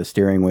right off of the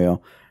steering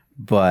wheel.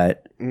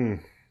 But, yeah.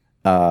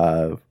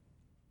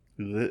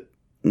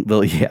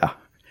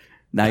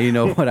 Now you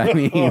know what I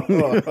mean.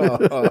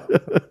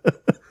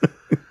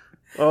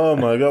 Oh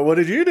my God. What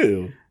did you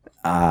do?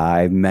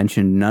 I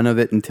mentioned none of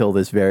it until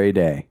this very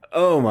day.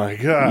 Oh my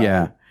God.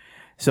 Yeah.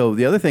 So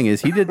the other thing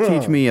is, he did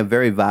teach me a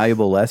very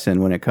valuable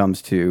lesson when it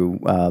comes to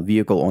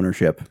vehicle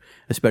ownership,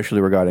 especially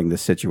regarding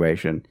this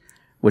situation,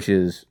 which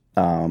is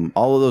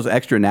all of those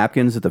extra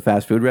napkins that the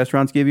fast food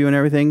restaurants give you and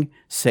everything.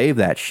 Save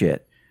that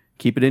shit.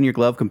 Keep it in your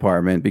glove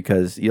compartment,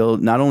 because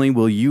not only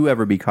will you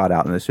ever be caught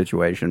out in this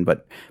situation,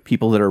 but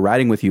people that are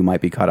riding with you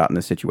might be caught out in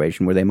this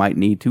situation where they might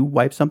need to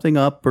wipe something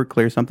up or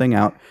clear something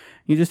out.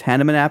 You just hand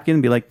them a napkin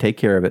and be like, take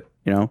care of it,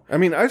 you know? I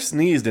mean, I've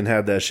sneezed and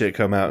had that shit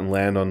come out and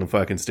land on the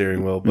fucking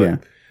steering wheel,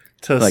 but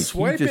to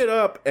swipe it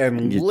up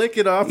and lick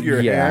it off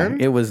your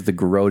hand? It was the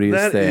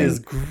grodiest thing. That is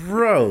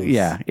gross.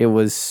 Yeah, it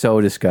was so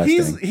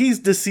disgusting. He's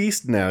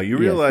deceased now. You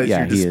realize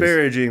you're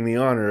disparaging the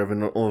honor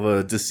of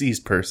a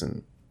deceased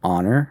person.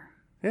 Honor?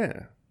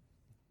 Yeah.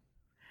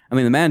 I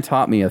mean, the man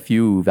taught me a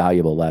few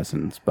valuable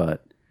lessons,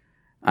 but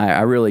I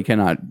really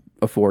cannot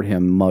afford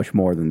him much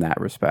more than that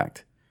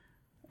respect.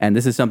 And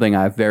this is something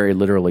I very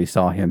literally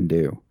saw him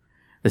do.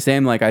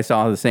 I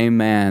saw the same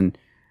man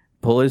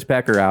pull his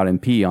pecker out and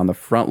pee on the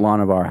front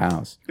lawn of our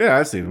house. Yeah,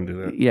 I've seen him do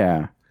that.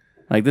 Yeah.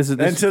 And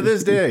to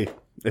this day,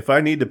 if I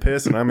need to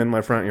piss and I'm in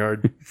my front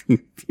yard,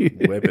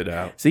 whip it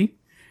out. See?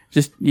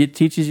 It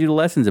teaches you the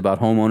lessons about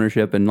home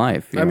ownership and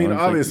life. I mean,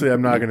 obviously,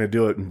 I'm not going to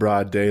do it in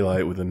broad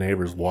daylight with the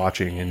neighbors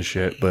watching and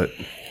shit, but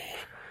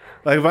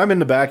if I'm in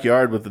the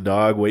backyard with the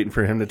dog waiting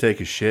for him to take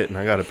his shit and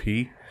I got to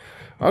pee,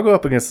 I'll go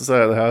up against the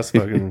side of the house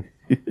if I can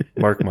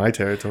mark my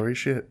territory.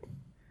 Shit.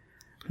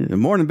 Good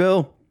morning,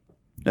 Bill.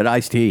 That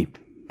iced tea.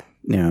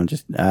 You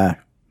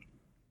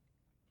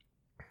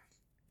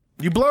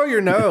blow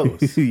your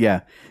nose.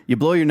 Yeah, you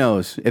blow your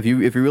nose. If you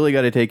really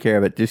got to take care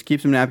of it, just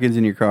keep some napkins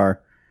in your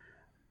car.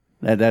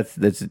 That's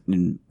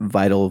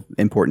vital,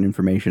 important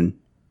information.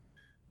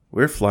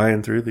 We're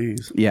flying through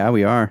these. Yeah,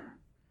 we are.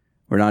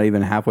 We're not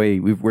even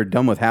halfway. We're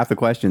done with half the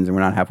questions, and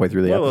we're not halfway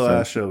through the episode. Well, the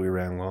last show we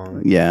ran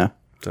long. Yeah.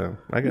 So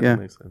I guess that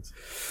makes sense.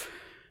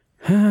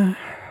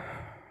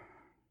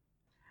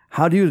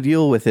 How do you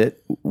deal with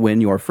it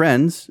when your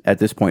friends, at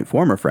this point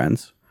former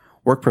friends,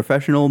 work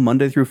professional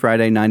Monday through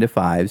Friday, 9 to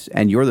 5s,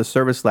 and you're the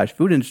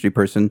service/food industry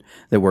person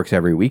that works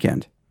every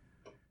weekend.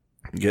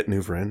 Get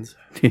new friends.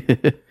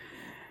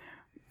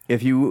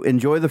 If you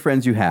enjoy the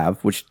friends you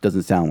have, which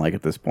doesn't sound like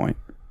at this point,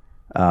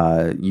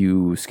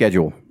 you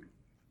schedule,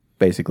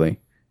 basically.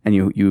 And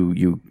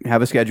you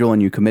have a schedule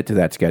and you commit to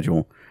that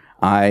schedule.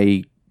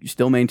 I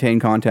still maintain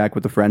contact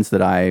with the friends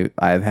that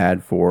I've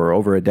had for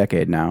over a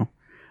decade now.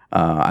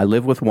 I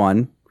live with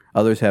one.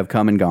 Others have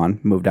come and gone,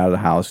 moved out of the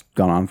house,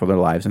 gone on for their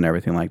lives and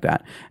everything like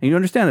that. And you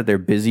understand that they're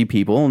busy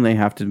people and they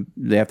have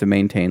to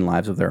maintain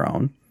lives of their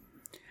own.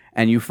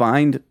 And you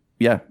find,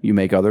 you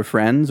make other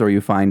friends or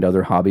you find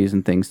other hobbies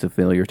and things to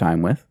fill your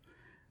time with.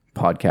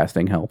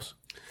 Podcasting helps.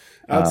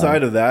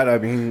 Outside of that, I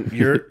mean,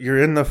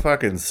 you're in the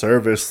fucking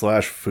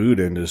service/food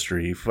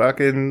industry.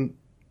 Fucking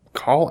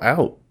call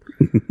out.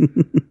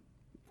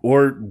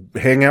 Or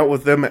hang out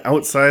with them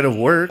outside of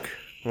work.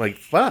 Like,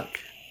 fuck.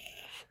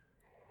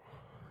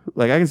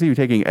 Like, I can see you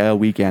taking a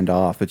weekend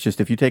off. It's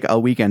just if you take a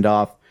weekend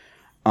off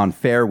on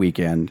Fair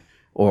Weekend,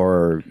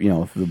 or, you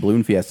know, if the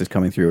Balloon Fiesta is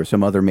coming through, or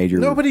some other major...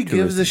 Nobody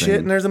gives a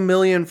shit, and there's a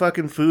million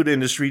fucking food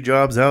industry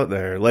jobs out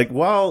there. Like,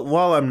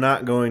 while I'm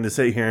not going to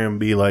sit here and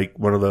be like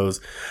one of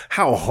those,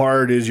 how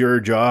hard is your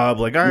job?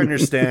 Like, I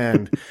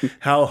understand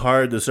how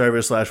hard the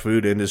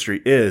service/food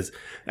industry is.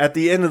 At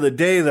the end of the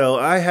day, though,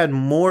 I had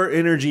more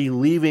energy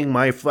leaving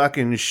my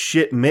fucking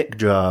shit Mick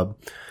job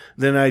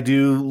than I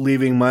do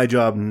leaving my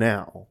job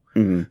now.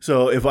 Mm-hmm.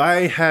 So if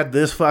I had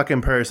this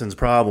fucking person's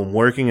problem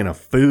working in a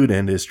food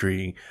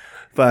industry,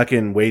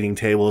 fucking waiting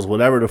tables,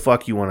 whatever the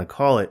fuck you want to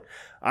call it,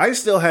 I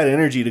still had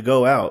energy to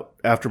go out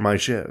after my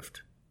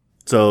shift.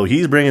 So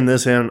he's bringing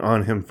this in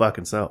on him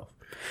fucking self.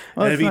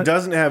 Well, and if he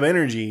doesn't have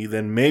energy,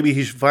 then maybe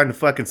he should find a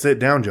fucking sit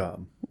down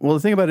job. Well, the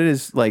thing about it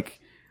is, like,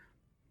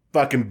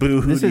 fucking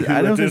boo-hoo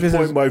at this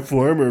point, my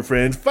former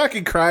friends.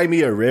 Fucking cry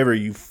me a river,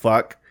 you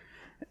fuck.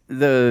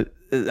 I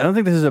don't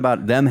think this is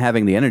about them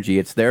having the energy.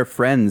 It's their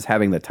friends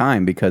having the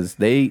time, because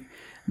they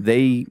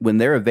when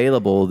they're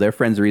available, their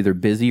friends are either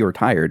busy or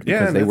tired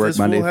because they work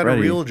Monday through Friday. If this fool had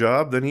a real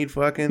job, then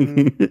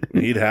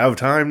he'd have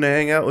time to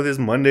hang out with his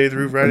Monday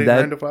through Friday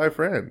 9 to 5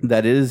 friend.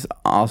 That is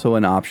also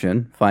an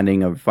option.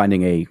 Finding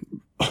a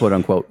quote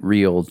unquote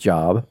real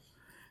job.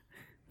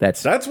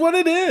 That's what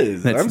it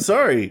is. I'm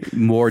sorry.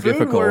 More food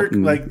difficult. Work,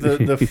 like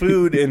the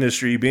food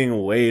industry, being a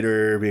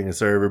waiter, being a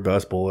server,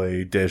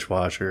 busboy,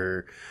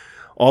 dishwasher,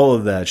 all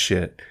of that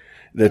shit.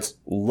 That's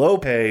low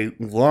pay,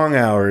 long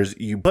hours.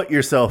 You put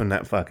yourself in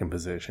that fucking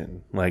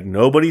position. Like,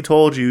 nobody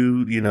told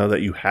you,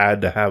 that you had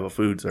to have a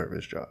food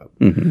service job.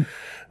 Mm-hmm.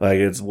 Like,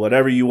 it's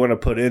whatever you want to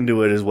put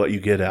into it is what you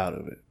get out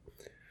of it.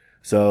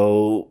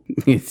 So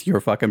it's your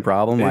fucking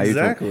problem.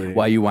 Exactly.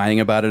 Why are you whining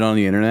about it on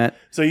the internet?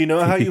 So you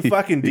know how you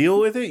fucking deal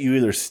with it? You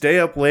either stay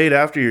up late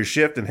after your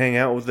shift and hang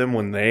out with them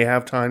when they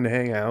have time to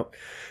hang out,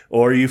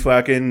 or you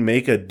fucking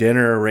make a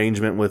dinner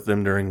arrangement with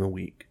them during the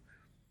week.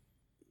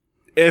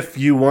 If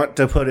you want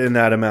to put in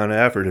that amount of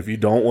effort. If you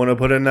don't want to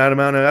put in that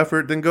amount of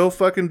effort, then go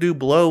fucking do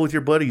blow with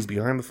your buddies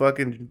behind the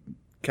fucking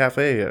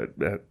cafe at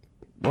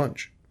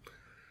lunch.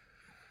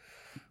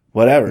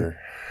 Whatever.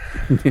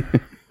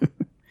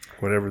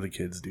 Whatever the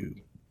kids do.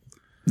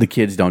 The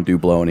kids don't do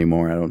blow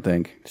anymore, I don't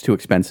think. It's too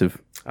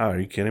expensive. Oh, are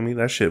you kidding me?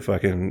 That shit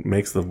fucking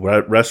makes the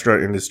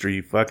restaurant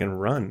industry fucking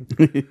run.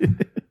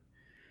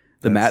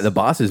 The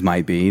bosses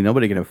might be.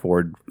 Nobody can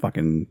afford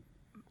fucking...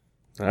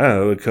 I don't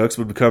know. The cooks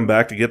would come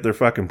back to get their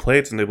fucking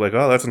plates, and they'd be like,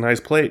 "Oh, that's a nice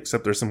plate,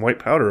 except there's some white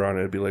powder on it."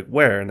 It'd be like,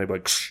 "Where?" And they'd be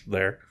like,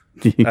 "There."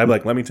 I'd be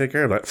like, "Let me take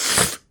care of that."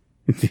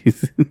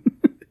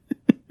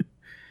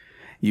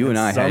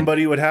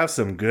 Somebody would have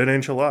some good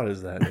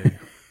enchiladas that day.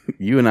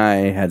 You and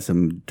I had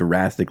some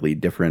drastically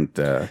different...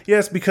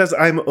 Yes, because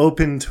I'm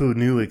open to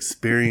new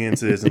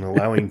experiences and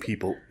allowing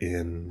people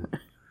in.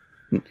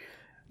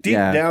 Deep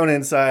down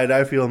inside,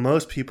 I feel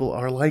most people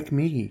are like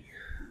me.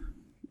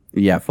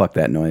 Yeah, fuck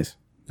that noise.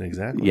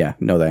 Exactly. Yeah,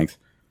 no thanks.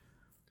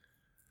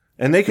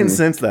 And they can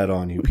sense that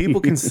on you. People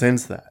can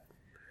sense that.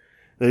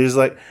 They're just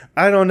like,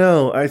 I don't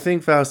know. I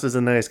think Faust is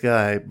a nice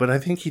guy, but I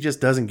think he just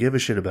doesn't give a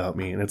shit about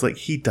me. And it's like,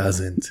 he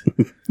doesn't.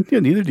 Yeah,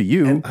 neither do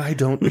you. And I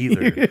don't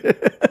either.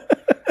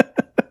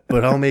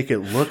 But I'll make it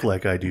look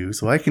like I do,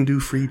 so I can do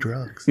free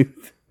drugs.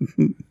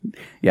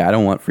 Yeah, I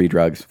don't want free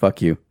drugs.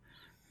 Fuck you.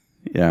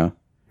 Yeah.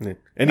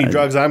 Any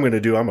drugs I'm going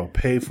to do, I'm going to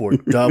pay for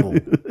double.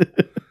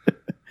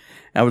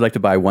 I would like to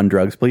buy 1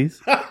 drugs,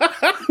 please.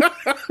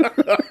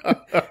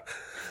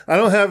 I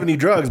don't have any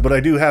drugs, but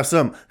I do have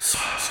some.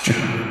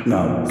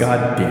 No,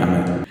 god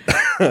damn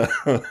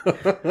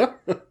it.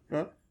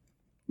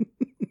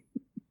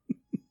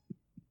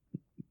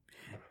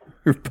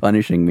 You're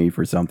punishing me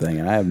for something,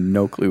 and I have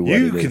no clue what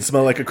it is. You can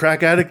smell like a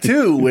crack addict,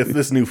 too, with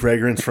this new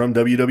fragrance from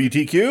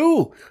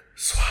WWTQ.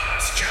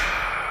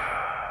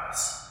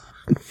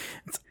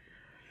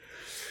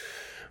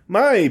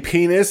 My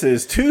penis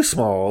is too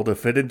small to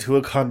fit into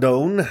a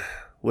condone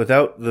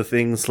without the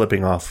thing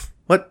slipping off.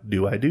 What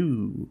do I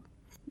do?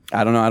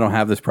 I don't know. I don't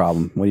have this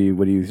problem. What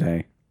do you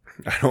say?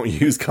 I don't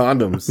use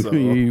condoms. So.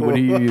 What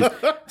do you use?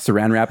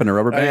 Saran wrap and a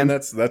rubber I mean,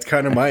 band? that's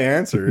kind of my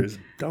answer is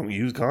don't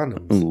use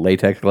condoms.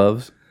 Latex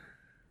gloves?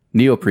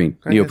 Neoprene.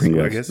 Neoprene I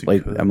gloves. guess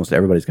you could. Almost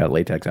everybody's got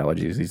latex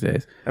allergies these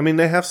days. I mean,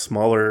 they have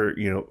smaller,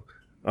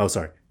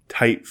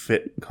 tight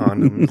fit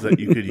condoms that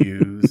you could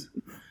use.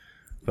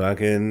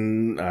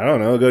 Fucking, I don't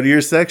know, go to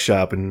your sex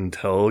shop and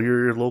tell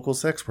your local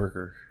sex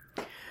worker.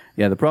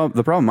 Yeah, the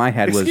problem I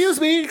had was... Excuse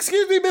me,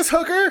 Miss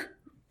Hooker.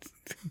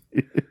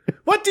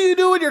 What do you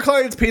do when your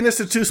client's penis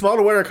is too small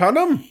to wear a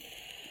condom?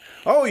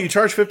 Oh, you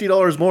charge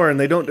 $50 more and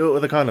they don't do it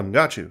with a condom.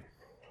 Got you.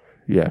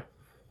 Yeah,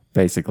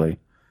 basically.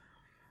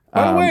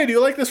 By the way, do you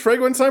like this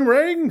fragrance I'm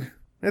wearing?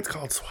 It's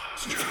called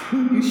Swastika.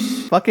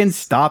 Fucking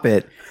stop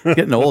it. It's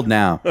getting old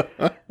now.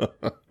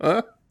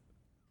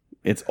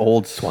 It's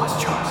old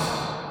swastika.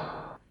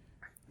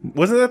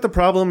 Wasn't that the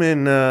problem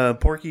in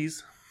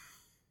Porky's?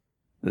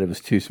 That it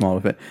was too small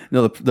to fit.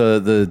 No,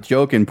 the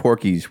joke in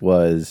Porky's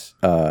was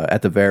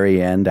at the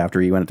very end, after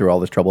he went through all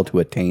this trouble to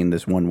attain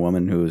this one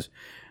woman who's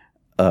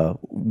a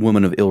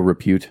woman of ill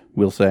repute,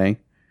 we'll say.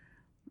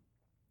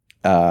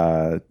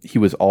 He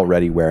was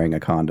already wearing a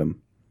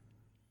condom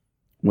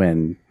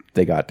when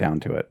they got down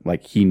to it.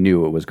 Like, he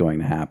knew it was going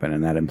to happen,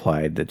 and that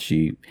implied that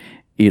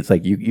it's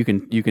like you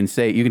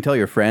can tell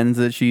your friends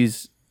that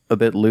she's a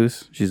bit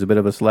loose, she's a bit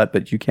of a slut,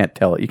 but you can't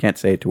tell it. You can't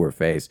say it to her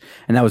face.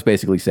 And that was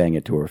basically saying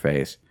it to her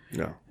face.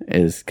 No.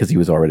 Is because he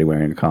was already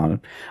wearing a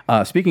condom.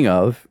 Speaking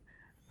of,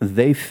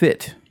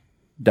 theyfit.co.uk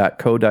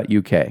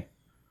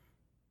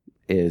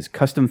is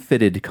custom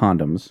fitted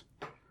condoms.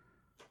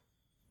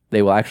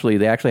 They actually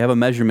have a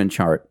measurement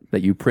chart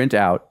that you print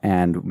out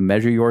and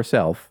measure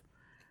yourself,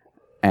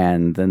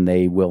 and then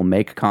they will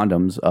make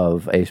condoms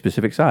of a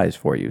specific size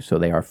for you. So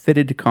they are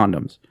fitted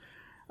condoms.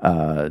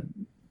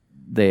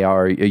 They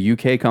are a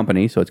UK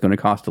company, so it's going to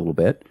cost a little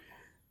bit.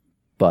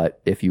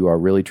 But if you are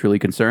really, truly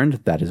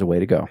concerned, that is a way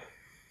to go.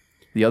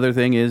 The other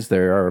thing is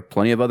there are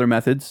plenty of other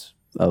methods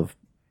of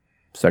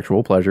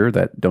sexual pleasure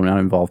that do not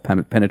involve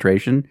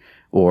penetration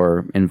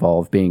or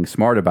involve being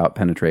smart about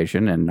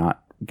penetration and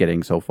not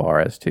getting so far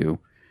as to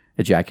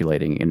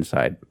ejaculating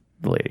inside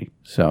the lady.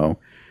 So,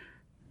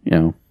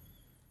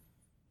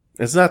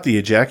 It's not the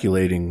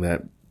ejaculating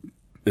that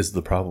is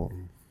the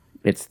problem.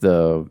 it's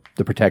the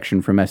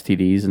protection from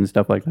STDs and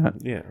stuff like that.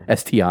 Yeah.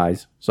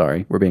 STIs.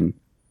 Sorry, we're being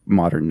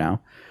modern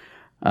now.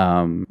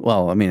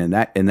 Well, I mean,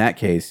 in that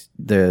case,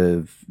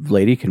 the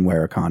lady can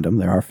wear a condom.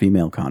 There are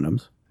female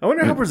condoms. I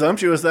wonder how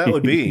presumptuous that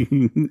would be.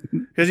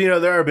 Because,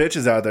 there are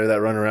bitches out there that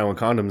run around with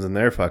condoms in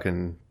their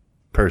fucking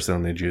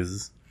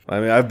personages. I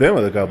mean, I've been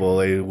with a couple.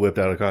 They whipped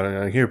out a condom.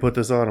 Like, here, put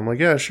this on. I'm like,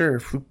 yeah,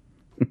 sure.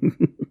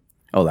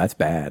 Oh, that's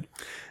bad.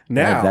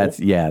 Now, that's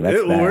bad.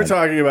 we're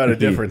talking about a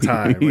different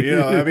time. I mean,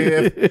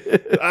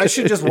 if I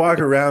should just walk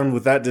around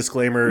with that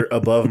disclaimer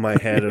above my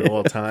head at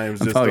all times.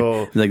 Just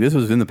go, like, this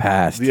was in the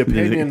past. the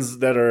opinions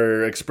that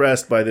are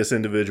expressed by this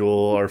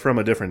individual are from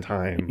a different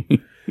time.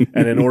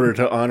 And in order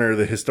to honor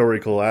the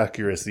historical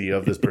accuracy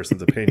of this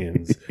person's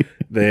opinions,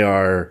 they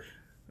are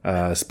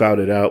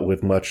spouted out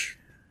with much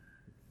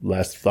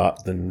less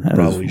thought than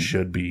probably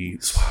should be.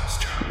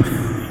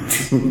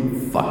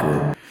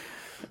 Fucker.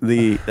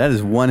 That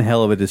is one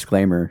hell of a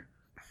disclaimer.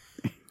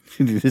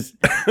 Just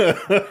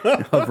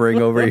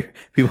hovering over you.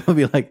 People will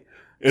be like,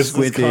 It's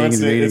this squinting and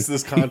reading.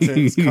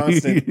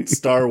 constant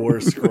Star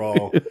Wars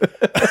scrawl.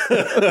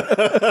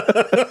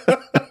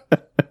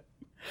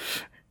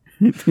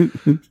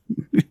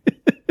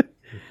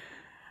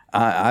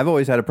 I've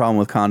always had a problem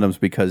with condoms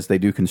because they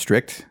do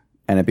constrict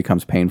and it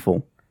becomes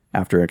painful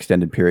after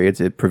extended periods.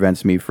 It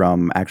prevents me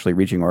from actually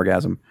reaching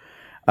orgasm.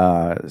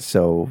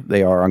 So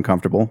they are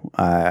uncomfortable.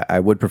 I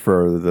would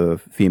prefer the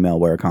female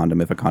wear a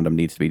condom if a condom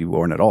needs to be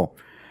worn at all.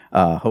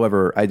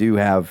 However, I do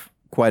have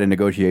quite a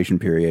negotiation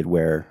period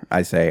where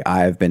I say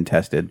I've been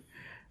tested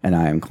and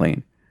I am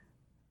clean.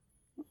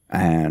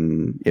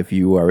 And if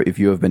you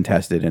have been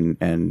tested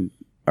and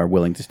are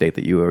willing to state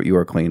that you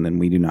are clean, then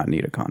we do not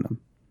need a condom.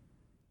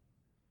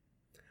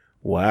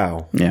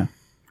 Wow. Yeah.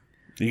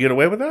 You get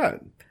away with that?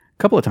 A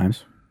couple of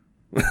times.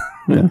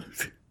 Yeah.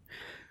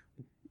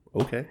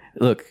 Okay.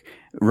 Look,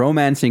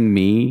 romancing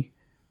me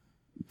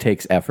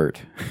takes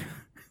effort.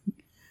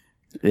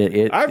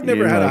 I've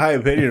never had a high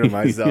opinion of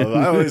myself.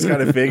 I always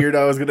kind of figured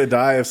I was going to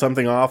die of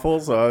something awful,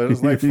 so I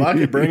was like, fuck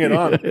it, bring it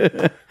on.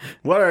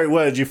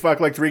 What did you fuck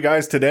like 3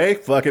 guys today?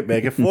 Fuck it,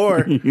 make it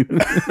 4.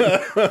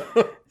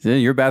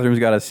 Your bathroom's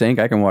got a sink.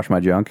 I can wash my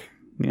junk.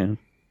 Yeah.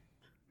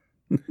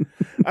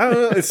 I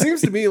don't know. It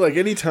seems to me like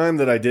any time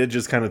that I did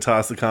just kind of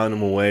toss the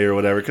condom away or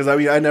whatever, because I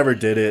mean, I never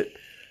did it.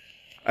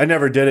 And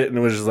it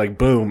was just like,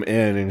 boom,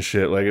 in and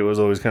shit. Like, it was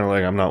always kind of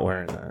like, I'm not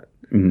wearing that.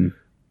 Mm-hmm.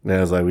 And I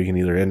was like, we can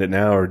either end it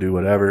now or do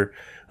whatever.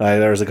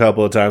 There was a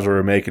couple of times where we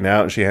were making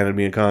out and she handed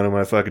me a condom.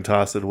 I fucking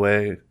tossed it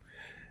away.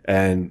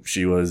 And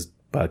she was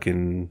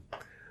fucking,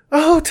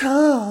 oh,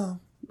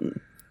 Tom.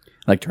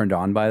 Like, turned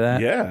on by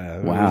that? Yeah.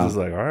 Wow. I was just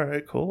like, all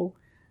right, cool.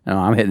 No,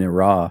 I'm hitting it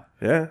raw.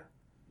 Yeah.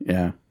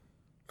 Yeah.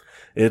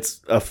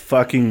 It's a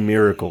fucking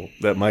miracle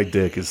that my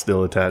dick is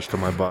still attached to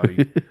my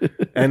body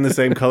and the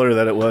same color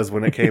that it was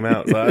when it came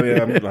out. So I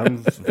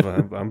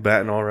mean, I'm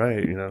batting all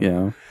right, you know.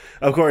 Yeah.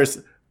 Of course,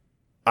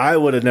 I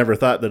would have never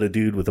thought that a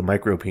dude with a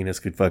micro penis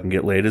could fucking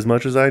get laid as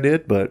much as I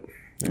did, but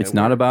It's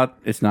not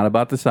about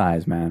the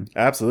size, man.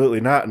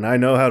 absolutely not. And I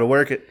know how to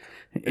work it.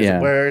 Is Yeah.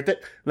 it worth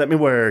it? Let me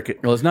work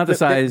it. Well, it's not the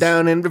Flip it size.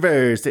 down and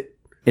reverse it.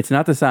 It's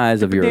not the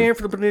size of your.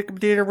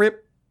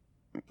 Rip.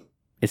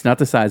 It's not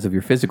the size of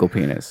your physical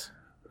penis.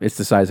 It's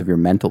the size of your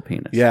mental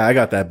penis. Yeah, I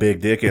got that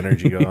big dick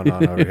energy going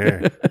on over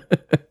here.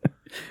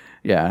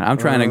 Yeah. I'm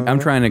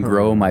trying to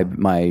grow my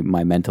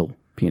mental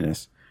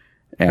penis.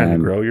 Trying to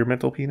And grow your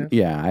mental penis?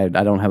 yeah, I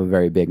don't have a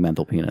very big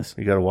mental penis.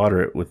 You got to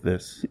water it with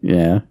this.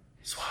 Yeah.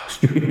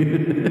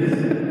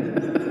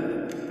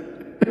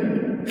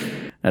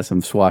 That's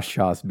some Swash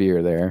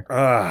beer there.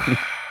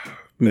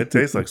 It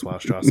tastes like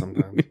Swash Jaw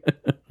sometimes.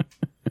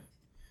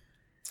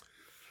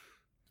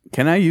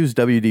 Can I use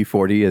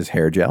WD-40 as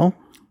hair gel?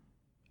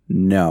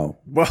 No.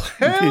 Well,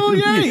 hell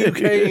yeah, you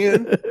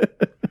can.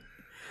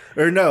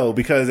 Or no,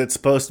 because it's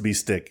supposed to be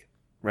stick,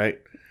 right?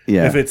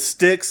 Yeah. If it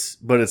sticks,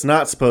 but it's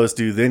not supposed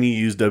to, then you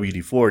use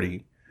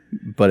WD-40.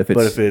 But if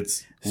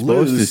it's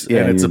supposed loose to-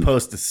 yeah, and it's you-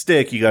 supposed to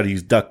stick, you got to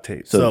use duct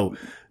tape. So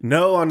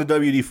no on the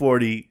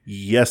WD-40,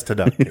 yes to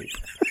duct tape.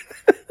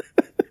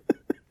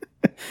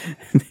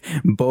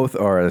 both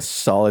are a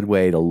solid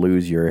way to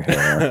lose your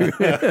hair.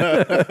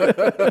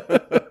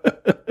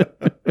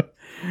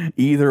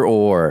 Either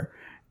or,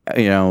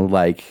 you know,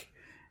 like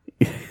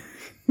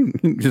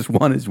just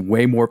one is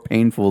way more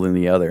painful than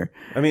the other.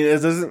 I mean,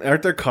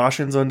 aren't there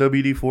cautions on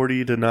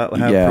WD-40 to not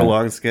have Yeah.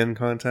 prolonged skin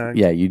contact?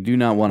 Yeah, you do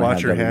not want to Wash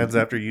have your WD-40. hands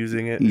after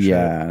using it. and shit?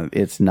 Yeah,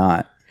 it's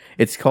not.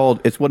 It's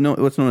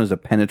what's known as a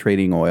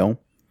penetrating oil.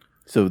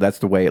 So that's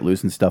the way it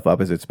loosens stuff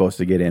up. Is it's supposed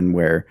to get in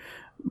where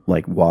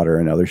like water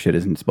and other shit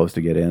isn't supposed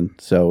to get in.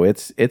 So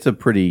it's a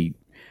pretty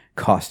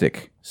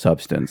caustic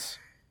substance.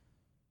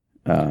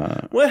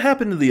 What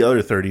happened to the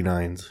other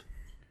 39s?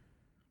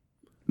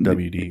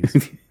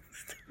 WDs.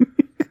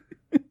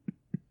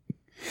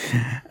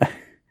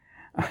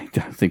 I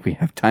don't think we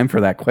have time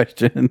for that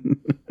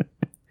question.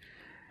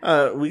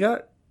 We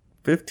got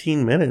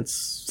 15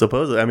 minutes,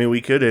 supposedly. I mean,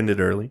 we could end it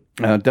early.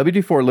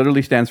 WD-4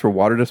 literally stands for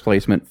water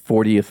displacement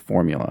 40th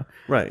formula.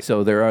 Right.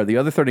 So there are the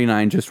other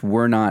 39 just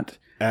were not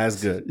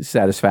As good.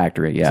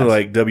 satisfactory. Yeah. So,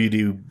 like,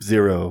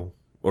 WD-0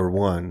 or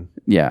 1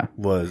 yeah.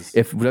 was...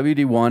 If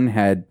WD-1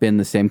 had been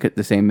the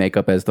same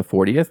makeup as the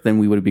 40th, then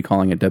we would be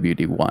calling it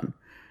WD-1.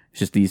 It's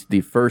just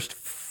the first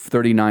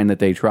 39 that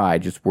they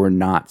tried just were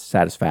not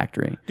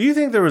satisfactory. Do you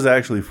think there was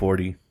actually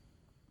 40?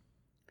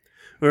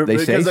 They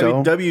say because, so. I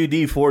mean,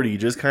 WD-40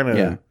 just kind of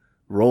Yeah.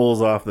 rolls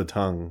off the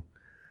tongue.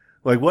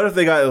 Like, what if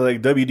they got,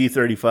 like,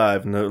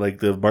 WD-35 and,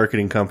 the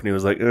marketing company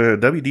was like,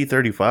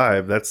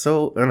 WD-35, that's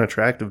so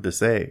unattractive to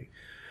say.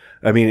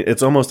 I mean,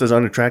 it's almost as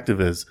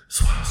unattractive as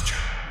Swastika.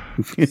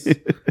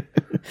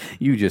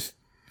 You just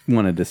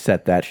wanted to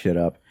set that shit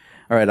up.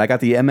 All right, I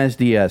got the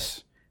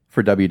MSDS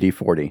for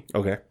WD-40.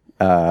 Okay.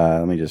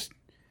 Let me just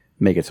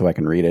make it so I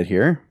can read it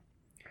here.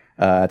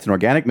 It's an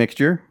organic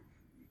mixture,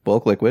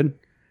 bulk liquid,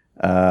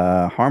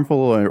 harmful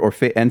or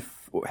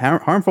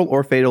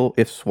fatal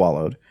if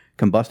swallowed,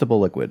 combustible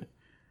liquid.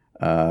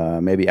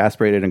 May be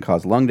aspirated and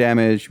cause lung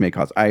damage, may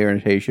cause eye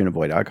irritation,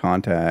 avoid eye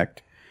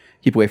contact,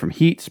 keep away from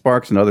heat,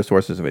 sparks, and other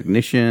sources of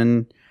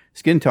ignition.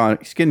 Skin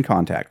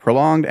contact.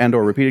 Prolonged and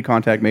or repeated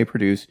contact may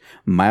produce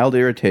mild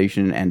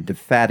irritation and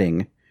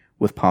defatting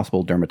with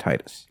possible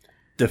dermatitis.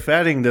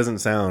 Defatting doesn't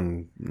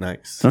sound nice.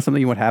 It's not something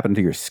you want to happen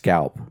to your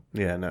scalp.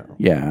 Yeah, no.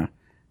 Yeah.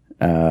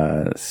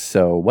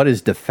 So what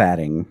is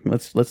defatting?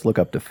 Let's look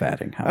up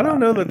defatting. I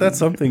don't know that that's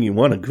something you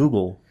want to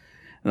Google.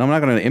 And I'm not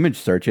going to image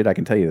search it. I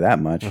can tell you that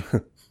much.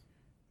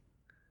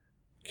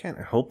 Can't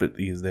help it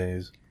these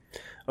days.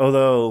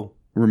 Although,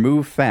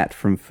 Remove fat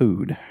from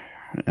food.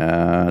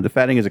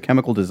 Defatting is a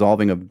chemical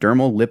dissolving of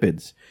dermal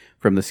lipids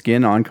from the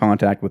skin on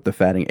contact with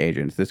defatting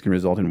agents. This can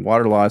result in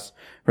water loss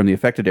from the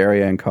affected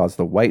area and cause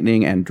the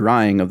whitening and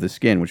drying of the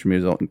skin, which may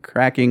result in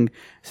cracking,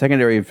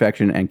 secondary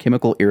infection, and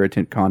chemical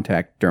irritant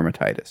contact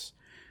dermatitis.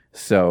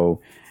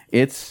 So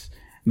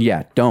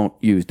don't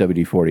use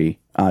WD-40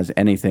 as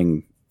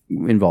anything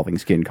involving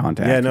skin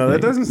contact. yeah, no,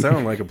 that doesn't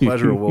sound like a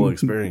pleasurable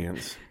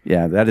experience.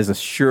 Yeah, that is a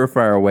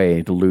surefire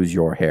way to lose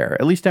your hair,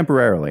 at least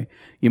temporarily.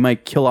 You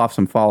might kill off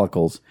some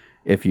follicles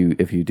if you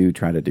do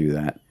try to do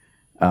that.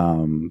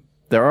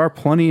 There are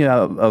plenty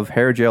of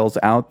hair gels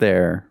out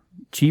there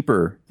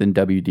cheaper than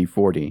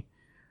WD-40.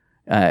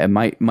 It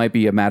might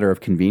be a matter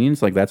of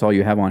convenience, like that's all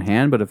you have on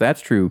hand. But if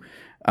that's true,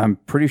 I'm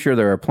pretty sure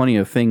there are plenty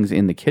of things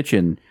in the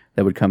kitchen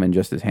that would come in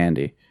just as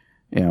handy.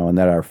 You know, and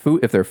that are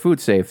food. If they're food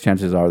safe,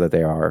 chances are that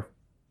they are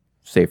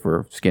safe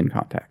for skin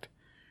contact.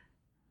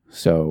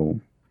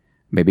 So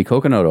maybe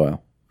coconut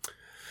oil.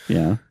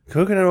 Yeah.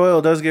 Coconut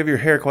oil does give your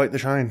hair quite the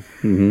shine.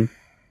 Mm-hmm.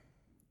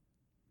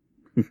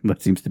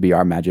 That seems to be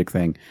our magic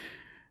thing.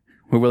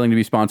 We're willing to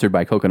be sponsored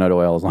by coconut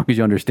oil as long as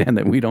you understand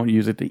that we don't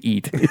use it to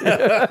eat.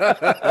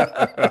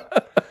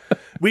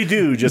 We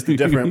do, just a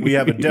different. We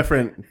have a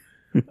different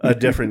a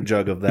different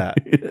jug of that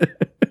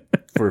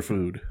for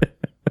food.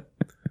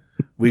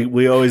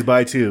 We always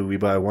buy two. We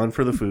buy one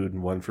for the food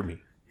and one for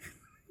me.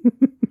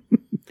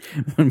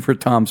 One for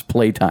Tom's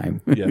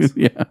playtime. Yes.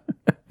 Yeah.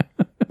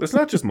 It's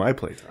not just my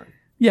playtime.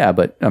 Yeah,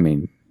 but I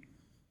mean,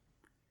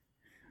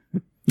 I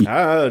don't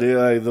know, dude.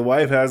 Like, the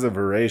wife has a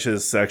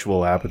voracious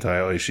sexual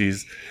appetite. Like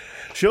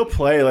she'll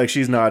play like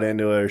she's not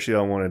into it or she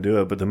don't want to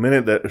do it. But the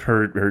minute that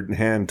her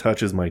hand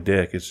touches my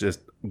dick, it's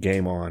just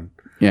game on.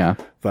 yeah.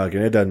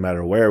 Fucking, it doesn't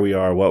matter where we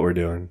are, what we're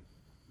doing.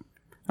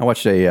 I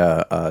watched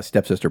a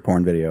stepsister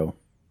porn video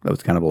that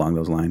was kind of along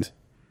those lines.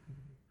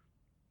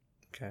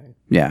 Okay.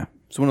 Yeah.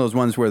 It's one of those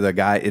ones where the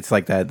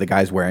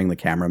guy's wearing the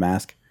camera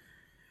mask.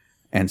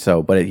 And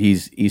so, but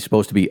he's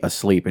supposed to be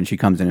asleep, and she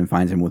comes in and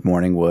finds him with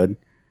morning wood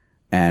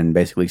and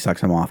basically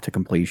sucks him off to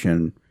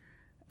completion.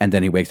 And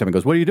then he wakes up and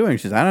goes, "What are you doing?"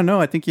 She says, "I don't know.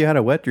 I think you had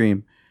a wet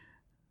dream."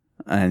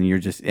 And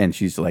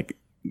she's like,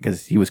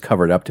 because he was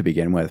covered up to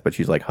begin with, but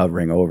she's like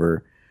hovering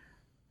over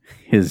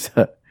his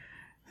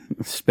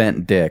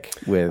spent dick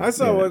with. I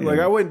saw one, like,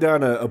 I went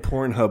down a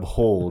Pornhub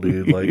hole,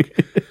 dude.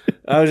 Like,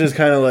 I was just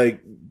kind of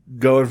like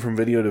going from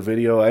video to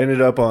video. I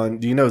ended up on,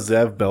 do you know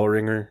Zev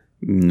Bellringer?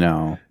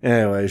 No.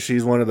 Anyway,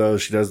 she's one of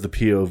those. She does the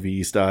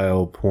POV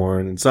style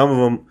porn, and some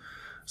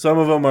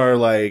of them are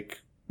like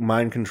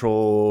mind control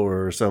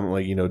or some,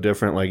 like,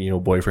 different, like,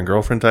 boyfriend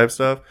girlfriend type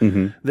stuff.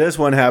 Mm-hmm. This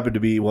one happened to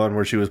be one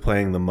where she was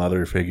playing the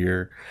mother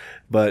figure.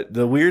 But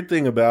the weird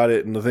thing about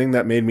it, and the thing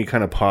that made me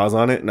kind of pause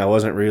on it, and I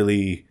wasn't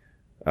really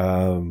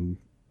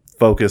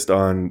focused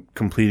on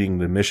completing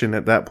the mission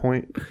at that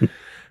point.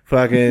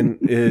 Fucking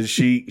is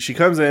she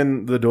comes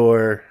in the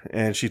door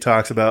and she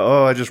talks about,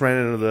 "Oh, I just ran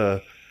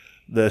into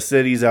the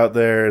cities out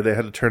there. They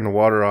had to turn the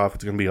water off.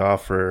 It's going to be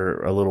off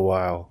for a little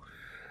while."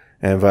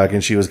 And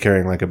fucking she was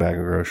carrying like a bag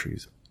of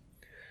groceries.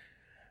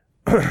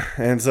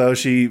 And so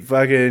she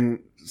fucking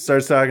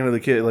starts talking to the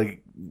kid,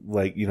 like,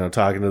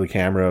 talking to the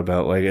camera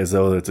about, like, as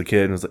though it's a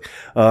kid. And it's like,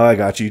 "Oh, I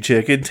got you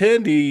chicken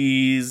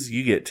tendies.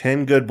 You get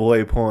 10 good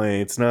boy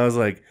points." And I was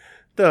like,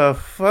 the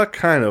fuck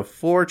kind of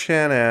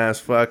 4chan ass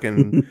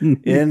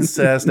fucking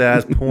incest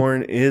ass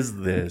porn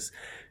is this?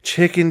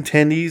 Chicken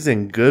tendies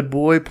and good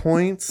boy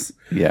points?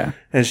 Yeah.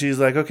 And she's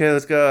like, "Okay,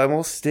 let's go." I'm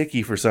all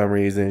sticky for some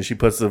reason. She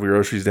puts the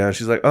groceries down.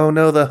 She's like, "Oh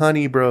no, the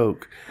honey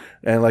broke."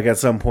 And like at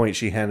some point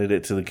she handed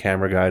it to the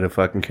camera guy to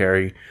fucking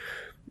carry.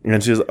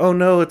 And she's like, "Oh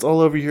no, it's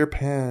all over your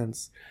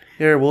pants.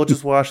 Here, we'll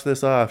just wash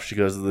this off." She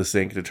goes to the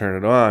sink to turn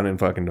it on and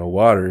fucking no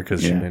water,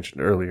 because she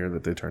mentioned earlier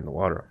that they turned the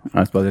water off.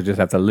 I suppose I just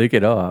have to lick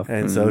it off.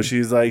 And so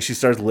she's like, she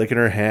starts licking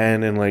her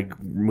hand and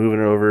like moving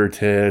it over her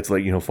tits,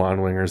 like,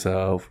 fondling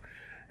herself.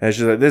 And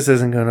she's like, "This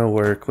isn't gonna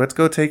work. Let's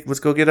go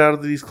get out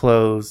of these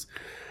clothes,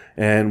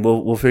 and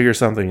we'll figure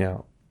something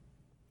out."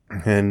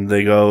 And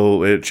they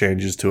go. It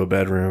changes to a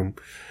bedroom,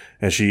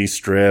 and she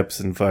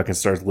strips and fucking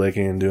starts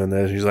licking and doing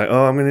this. She's like,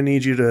 "Oh, I'm gonna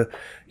need you to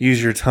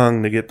use your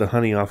tongue to get the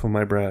honey off of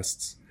my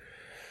breasts."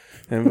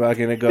 And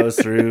fucking it goes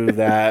through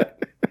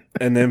that.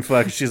 And then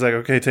she's like,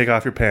 "Okay, take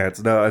off your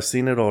pants." "No, I've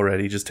seen it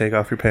already. Just take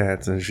off your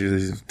pants." And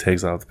she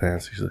takes off the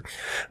pants. She's like,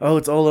 "Oh,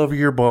 it's all over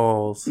your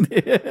balls."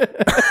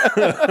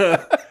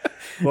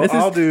 "Well,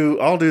 I'll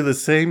do the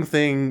same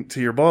thing to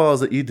your balls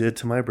that you did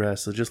to my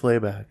breasts. So just lay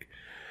back."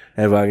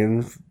 And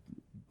fucking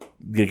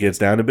it gets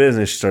down to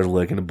business. She starts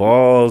licking the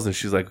balls, and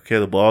she's like, "Okay,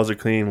 the balls are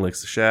clean."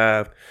 Licks the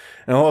shaft.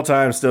 And the whole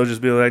time still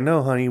just be like,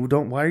 "No, honey,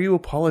 don't. Why are you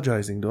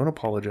apologizing? Don't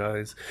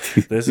apologize.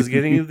 This is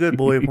getting you good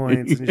boy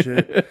points and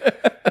shit."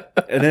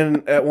 And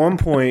then at one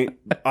point,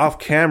 off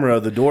camera,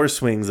 the door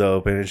swings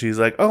open, and she's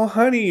like, "Oh,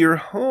 honey, you're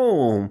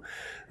home.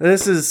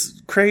 This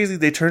is crazy.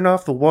 They turned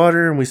off the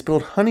water, and we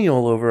spilled honey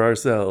all over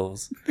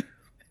ourselves.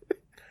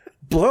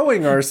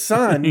 Blowing our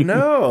son?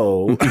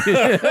 No."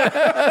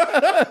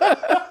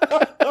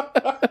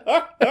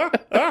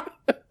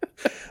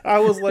 I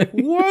was like,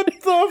 "What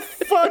the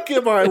fuck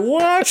am I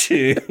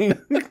watching?"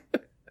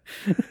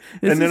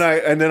 And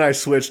then I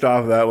switched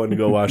off that one to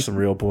go watch some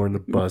real porn to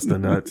bust a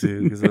nut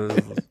too.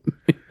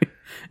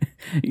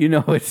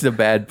 It's a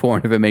bad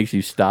porn if it makes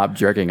you stop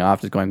jerking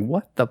off, just going,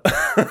 "What the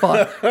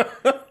fuck?"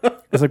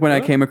 It's like when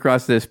I came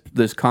across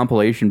this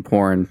compilation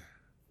porn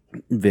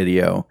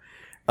video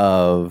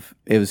of,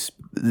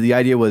 the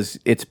idea was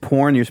it's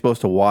porn you're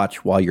supposed to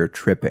watch while you're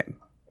tripping.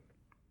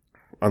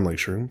 Unlike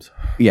shrooms?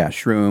 Yeah,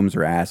 shrooms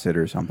or acid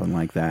or something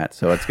like that.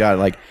 So it's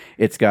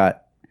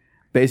got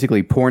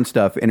basically porn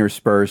stuff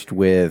interspersed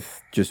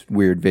with just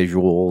weird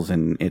visuals,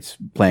 and it's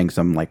playing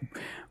some like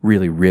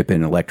really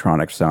ripping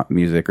electronic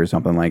music or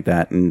something like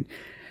that. And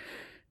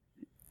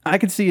I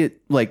can see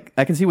it, like,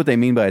 I can see what they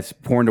mean by it's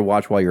porn to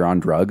watch while you're on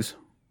drugs,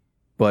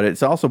 but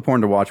it's also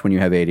porn to watch when you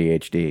have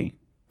ADHD,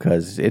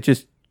 because it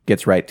just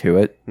gets right to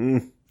it.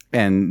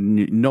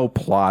 And no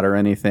plot or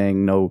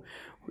anything, no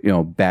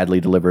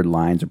badly delivered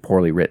lines or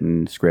poorly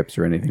written scripts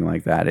or anything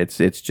like that. It's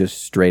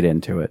just straight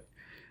into it.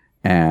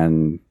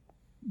 And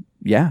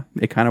yeah,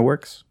 it kind of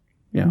works.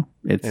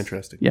 It's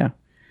interesting. Yeah.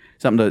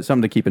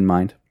 Something to keep in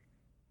mind.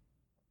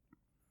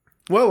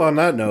 Well, on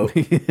that note,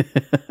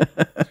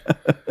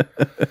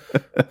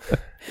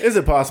 is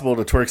it possible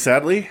to twerk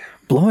sadly?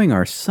 blowing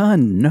our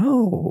sun.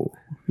 No.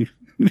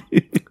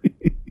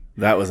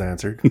 That was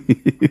answered.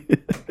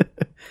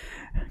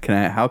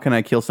 How can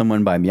I kill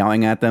someone by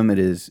meowing at them? It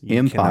is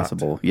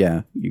impossible.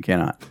 Yeah, you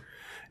cannot.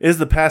 Is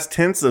the past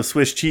tense of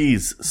Swiss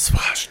cheese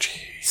swash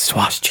cheese?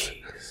 Swash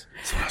cheese.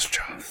 Swash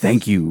cheese.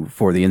 Thank you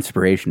for the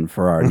inspiration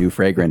for our new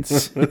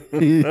fragrance.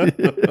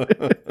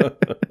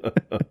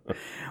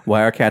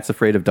 Why are cats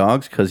afraid of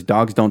dogs? Because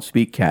dogs don't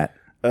speak cat.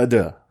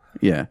 Duh.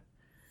 Yeah.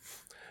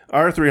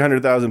 Are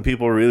 300,000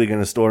 people really going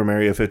to storm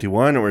Area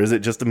 51, or is it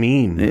just a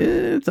meme?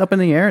 It's up in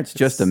the air. It's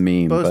just a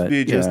meme. Supposed but, to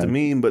be just yeah. a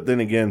meme, but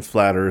then again,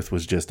 Flat Earth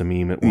was just a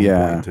meme at one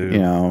Yeah, point, too. you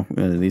know,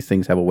 these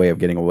things have a way of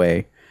getting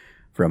away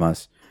from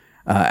us.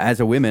 As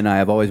a woman, I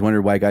have always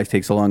wondered why guys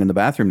take so long in the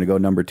bathroom to go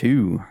number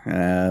 2.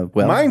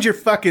 Well, Mind your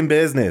fucking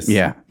business.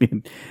 yeah,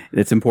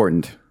 it's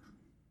important.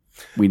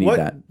 We need What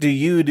that. do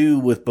you do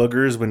with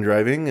boogers when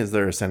driving? Is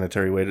there a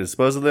sanitary way to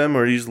dispose of them,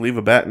 or do you just leave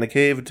a bat in the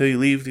cave until you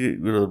leave? You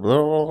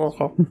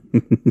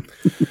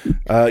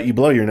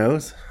blow your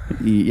nose.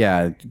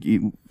 Yeah,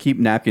 you keep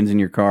napkins in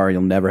your car.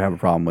 You'll never have a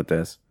problem with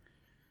this.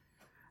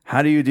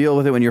 How do you deal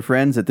with it when your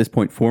friends, at this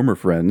point former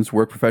friends,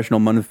 work professional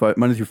Monday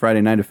through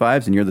Friday 9 to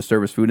 5s, and you're the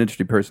service food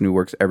industry person who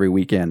works every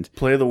weekend?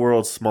 Play the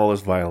world's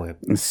smallest violin.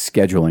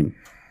 Scheduling.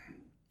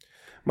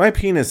 My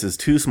penis is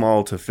too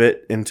small to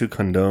fit into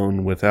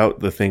condone without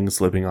the thing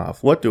slipping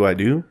off. What do I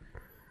do?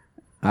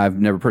 I've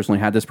never personally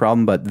had this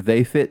problem, but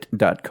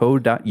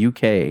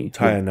theyfit.co.uk.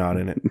 Tie a knot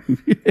in it.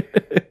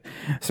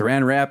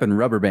 Saran wrap and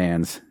rubber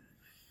bands.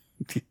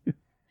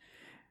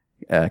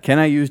 Can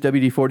I use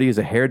WD-40 as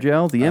a hair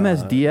gel? The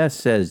MSDS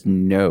says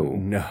no.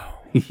 No.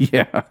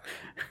 Yeah.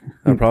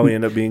 That'll probably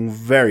end up being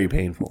very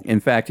painful. In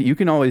fact, you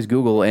can always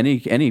Google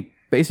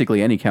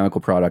basically any chemical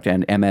product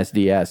and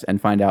MSDS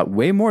and find out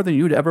way more than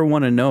you'd ever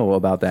want to know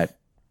about that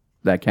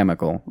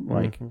chemical.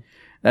 Like,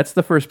 that's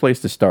the first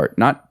place to start.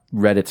 Not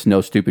Reddit's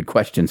no stupid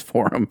questions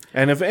forum.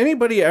 And if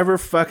anybody ever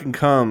fucking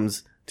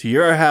comes to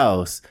your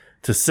house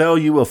to sell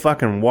you a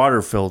fucking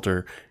water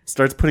filter,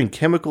 starts putting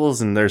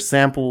chemicals in their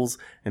samples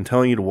and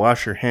telling you to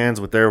wash your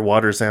hands with their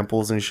water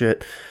samples and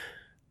shit.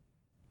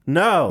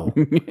 No,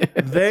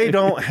 they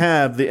don't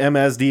have the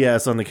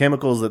MSDS on the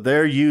chemicals that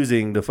they're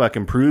using to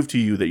fucking prove to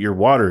you that your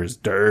water is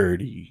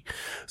dirty.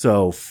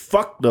 So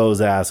fuck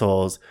those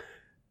assholes.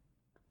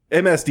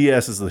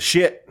 MSDS is the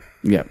shit.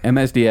 Yeah,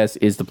 MSDS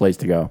is the place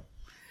to go.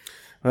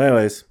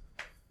 Anyways,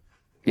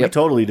 we Yep.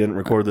 totally didn't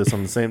record this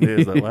on the same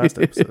day as that last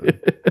episode.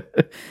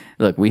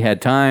 Look, we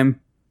had time,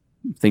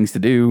 things to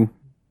do,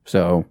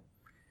 so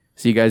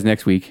see you guys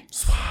next week.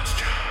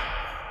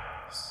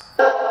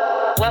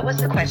 What was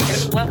the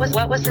question? What was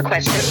the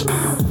question?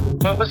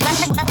 What was the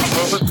question? What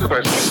was the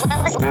question? What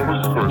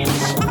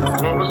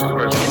was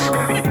the question?